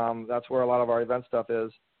EasywayEvents.com, that's where a lot of our event stuff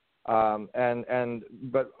is.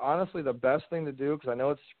 But honestly, the best thing to do, because I know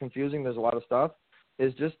it's confusing, there's a lot of stuff,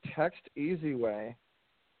 is just text Easyway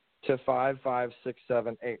to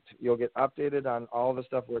 55678. You'll get updated on all the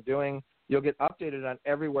stuff we're doing. You'll get updated on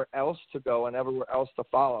everywhere else to go and everywhere else to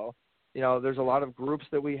follow. You know, there's a lot of groups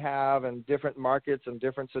that we have and different markets and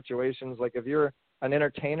different situations. Like if you're an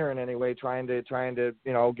entertainer in any way trying to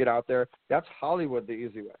get out there, that's Hollywood the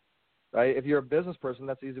easy way, right? If you're a business person,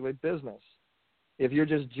 that's Easy Way Business. If you're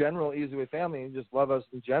just general Easy Way family, you just love us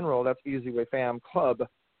in general, that's Easy Way Fam Club.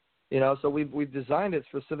 You know, so we've designed it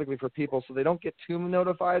specifically for people so they don't get too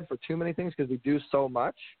notified for too many things because we do so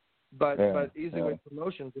much. But Easy Way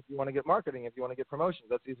Promotions, if you want to get marketing, if you want to get promotions,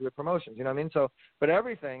 that's Easy Way Promotions. You know what I mean? So, but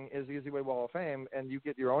everything is Easy Way Wall of Fame, and you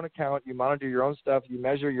get your own account, you monitor your own stuff, you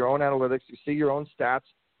measure your own analytics, you see your own stats,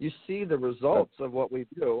 you see the results of what we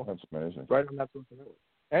do. That's amazing. Right on that social network.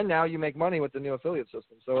 And now you make money with the new affiliate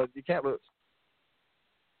system, so you can't lose.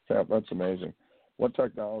 Yeah, that's amazing. What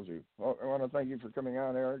technology? Well, I want to thank you for coming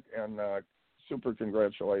on, Eric, and super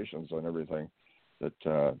congratulations on everything that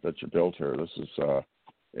you built here. This is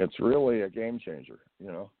it's really a game changer, you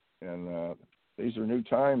know. And these are new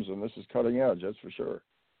times, and this is cutting edge, that's for sure.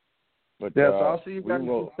 But so I'll see you guys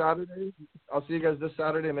this Saturday. I'll see you guys this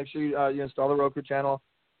Saturday. Make sure you install the Roku channel.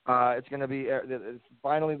 It's going to be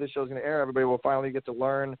finally the show's going to air. Everybody will finally get to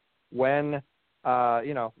learn when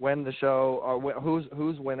the show,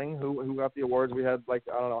 who's winning, who got the awards. We had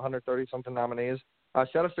 130 something nominees.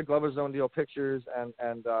 Shout out to Glover's Own Deal Pictures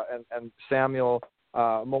and Samuel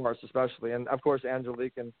Morris especially, and of course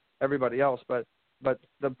Angelique and everybody else. But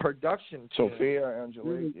the production team, Sophia,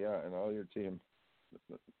 Angelique, and all your team.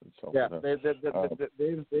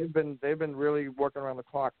 They've been really working around the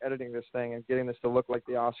clock editing this thing and getting this to look like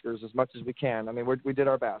the Oscars as much as we can. I mean, we did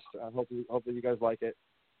our best. Hopefully you guys like it.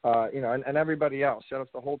 And everybody else. Shout out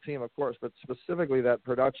to the whole team, of course, but specifically that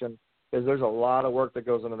production, because there's a lot of work that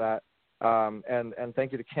goes into that. And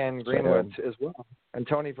thank you to Ken Greenwood as well, and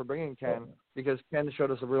Tony for bringing Ken, because Ken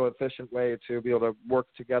showed us a real efficient way to be able to work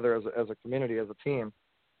together as a community, as a team.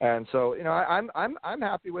 And so, I'm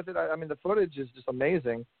happy with it. I mean, the footage is just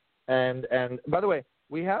amazing. And by the way,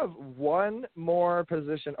 we have one more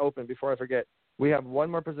position open. Before I forget, we have one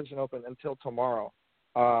more position open until tomorrow.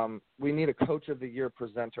 We need a Coach of the Year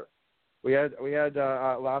presenter. We had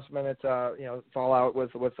last minute fallout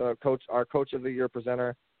with our Coach of the Year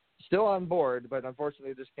presenter, still on board, but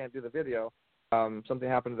unfortunately just can't do the video. Something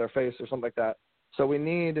happened to their face or something like that. So we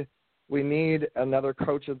need another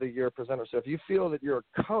Coach of the Year presenter. So if you feel that you're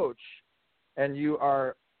a coach and you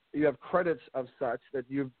have credits of such that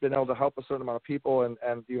you've been able to help a certain amount of people and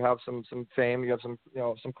you have some fame, you have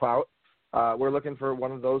some clout, we're looking for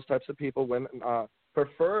one of those types of people, women.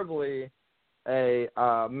 Preferably a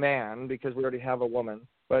man, because we already have a woman,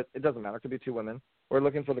 but it doesn't matter. It could be two women. We're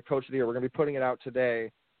looking for the Coach of the Year. We're going to be putting it out today,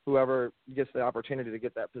 whoever gets the opportunity to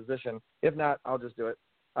get that position. If not, I'll just do it.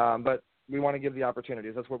 But we want to give the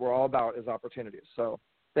opportunities. That's what we're all about, is opportunities. So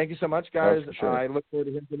thank you so much, guys. Sure. I look forward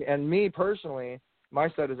to hearing from you. And me personally, my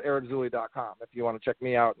site is ericzuley.com if you want to check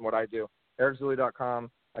me out and what I do. ericzuley.com.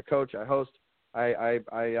 I coach, I host, I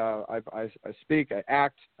speak, I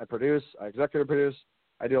act, I produce, I executive produce.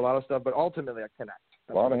 I do a lot of stuff, but ultimately I connect.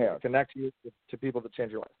 A lot of hats. Connect you to people that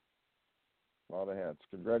change your life. A lot of hats.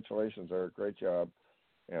 Congratulations, Eric. Great job.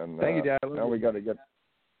 And thank you, Dad. Now we got to get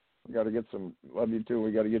some. Love you too.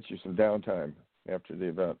 We got to get you some downtime after the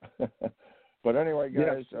event. But anyway,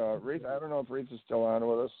 guys, Reatha. I don't know if Reatha's still on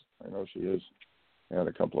with us. I know she is. Had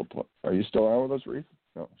a couple of. Are you still on with us, Reatha?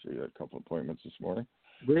 No, she had a couple of appointments this morning.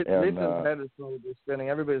 Reatha's head is probably spinning.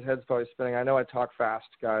 Everybody's head's probably spinning. I know I talk fast,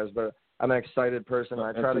 guys, but I'm an excited person.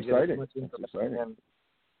 I try to get as much information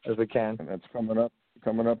as we can. And that's coming up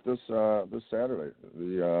this Saturday.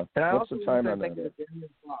 What's the time on that? Daniel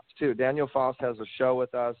Foss too. Daniel Foss has a show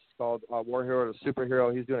with us called War Hero to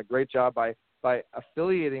Superhero. He's doing a great job by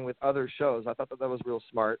affiliating with other shows. I thought that was real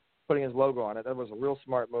smart, putting his logo on it. That was a real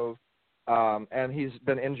smart move. And he's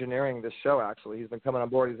been engineering this show, actually. He's been coming on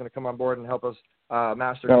board. He's going to come on board and help us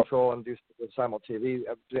master control and do simul TV.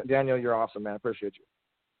 Daniel, you're awesome, man. I appreciate you.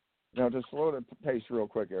 Now, to slow the pace real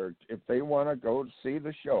quick, Eric, if they want to go see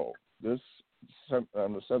the show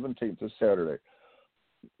on the 17th, this Saturday,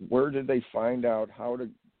 where did they find out how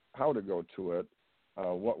to go to it?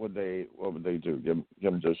 what would they do? Give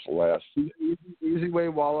them just the last.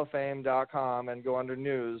 EasywayWallOfFame.com and go under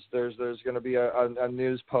news. There's going to be a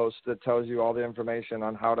news post that tells you all the information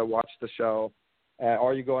on how to watch the show.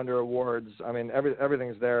 Or you go under awards. I mean,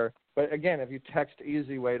 everything's there. But again, if you text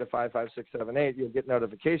EasyWay to 55678, you'll get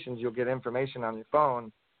notifications. You'll get information on your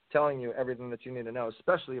phone telling you everything that you need to know,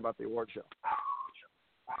 especially about the award show.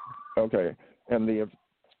 Okay, and even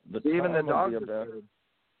the dogs.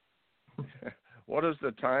 What is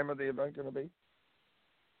the time of the event going to be?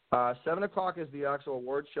 7:00 is the actual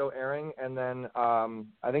award show airing, and then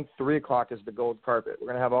I think 3:00 is the gold carpet. We're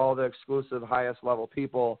going to have all the exclusive, highest level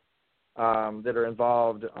people that are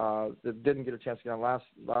involved that didn't get a chance to get on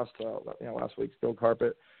last week's gold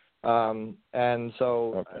carpet. And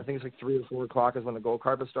so okay. I think it's like 3 or 4 o'clock is when the gold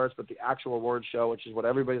carpet starts, but the actual award show, which is what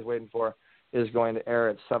everybody's waiting for, is going to air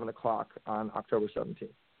at 7:00 on October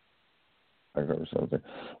 17th.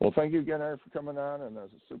 Well, thank you again, Eric, for coming on, and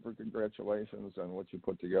super congratulations on what you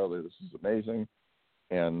put together. This is amazing,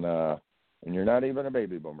 and you're not even a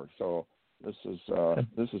baby boomer, so this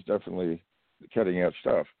is definitely cutting edge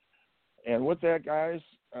stuff. And with that, guys,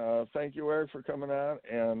 thank you, Eric, for coming on,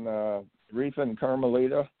 and Reatha and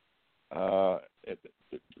Carmelita. I'll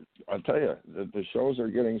tell you, the shows are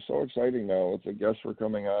getting so exciting now with the guests who are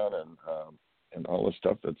coming on and all the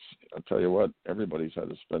stuff I'll tell you what, everybody's head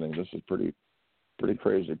is spinning. This is pretty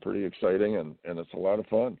crazy, pretty exciting, and it's a lot of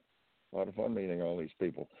fun. A lot of fun meeting all these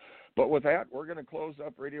people. But with that, we're going to close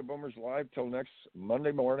up Radio Boomers Live till next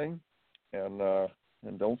Monday morning, and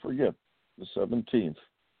don't forget, the 17th.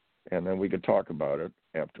 And then we could talk about it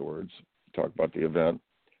afterwards, talk about the event.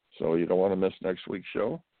 So you don't want to miss next week's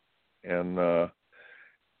show. And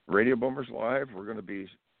Radio Boomers Live, we're going to be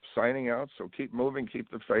signing out, so keep moving, keep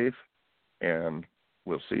the faith, and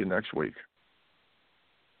we'll see you next week.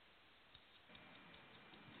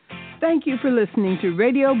 Thank you for listening to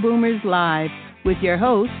Radio Boomers Live with your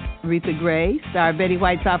hosts, Reatha Gray, Star Betty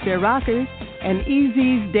White's Off Their Rockers, and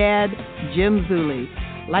Easy's dad, Jim Zuley.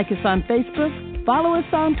 Like us on Facebook, follow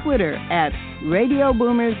us on Twitter at Radio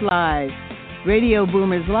Boomers Live. Radio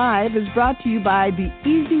Boomers Live is brought to you by the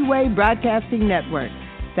Easy Way Broadcasting Network.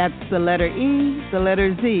 That's the letter E, the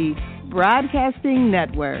letter Z, Broadcasting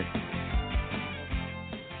Network.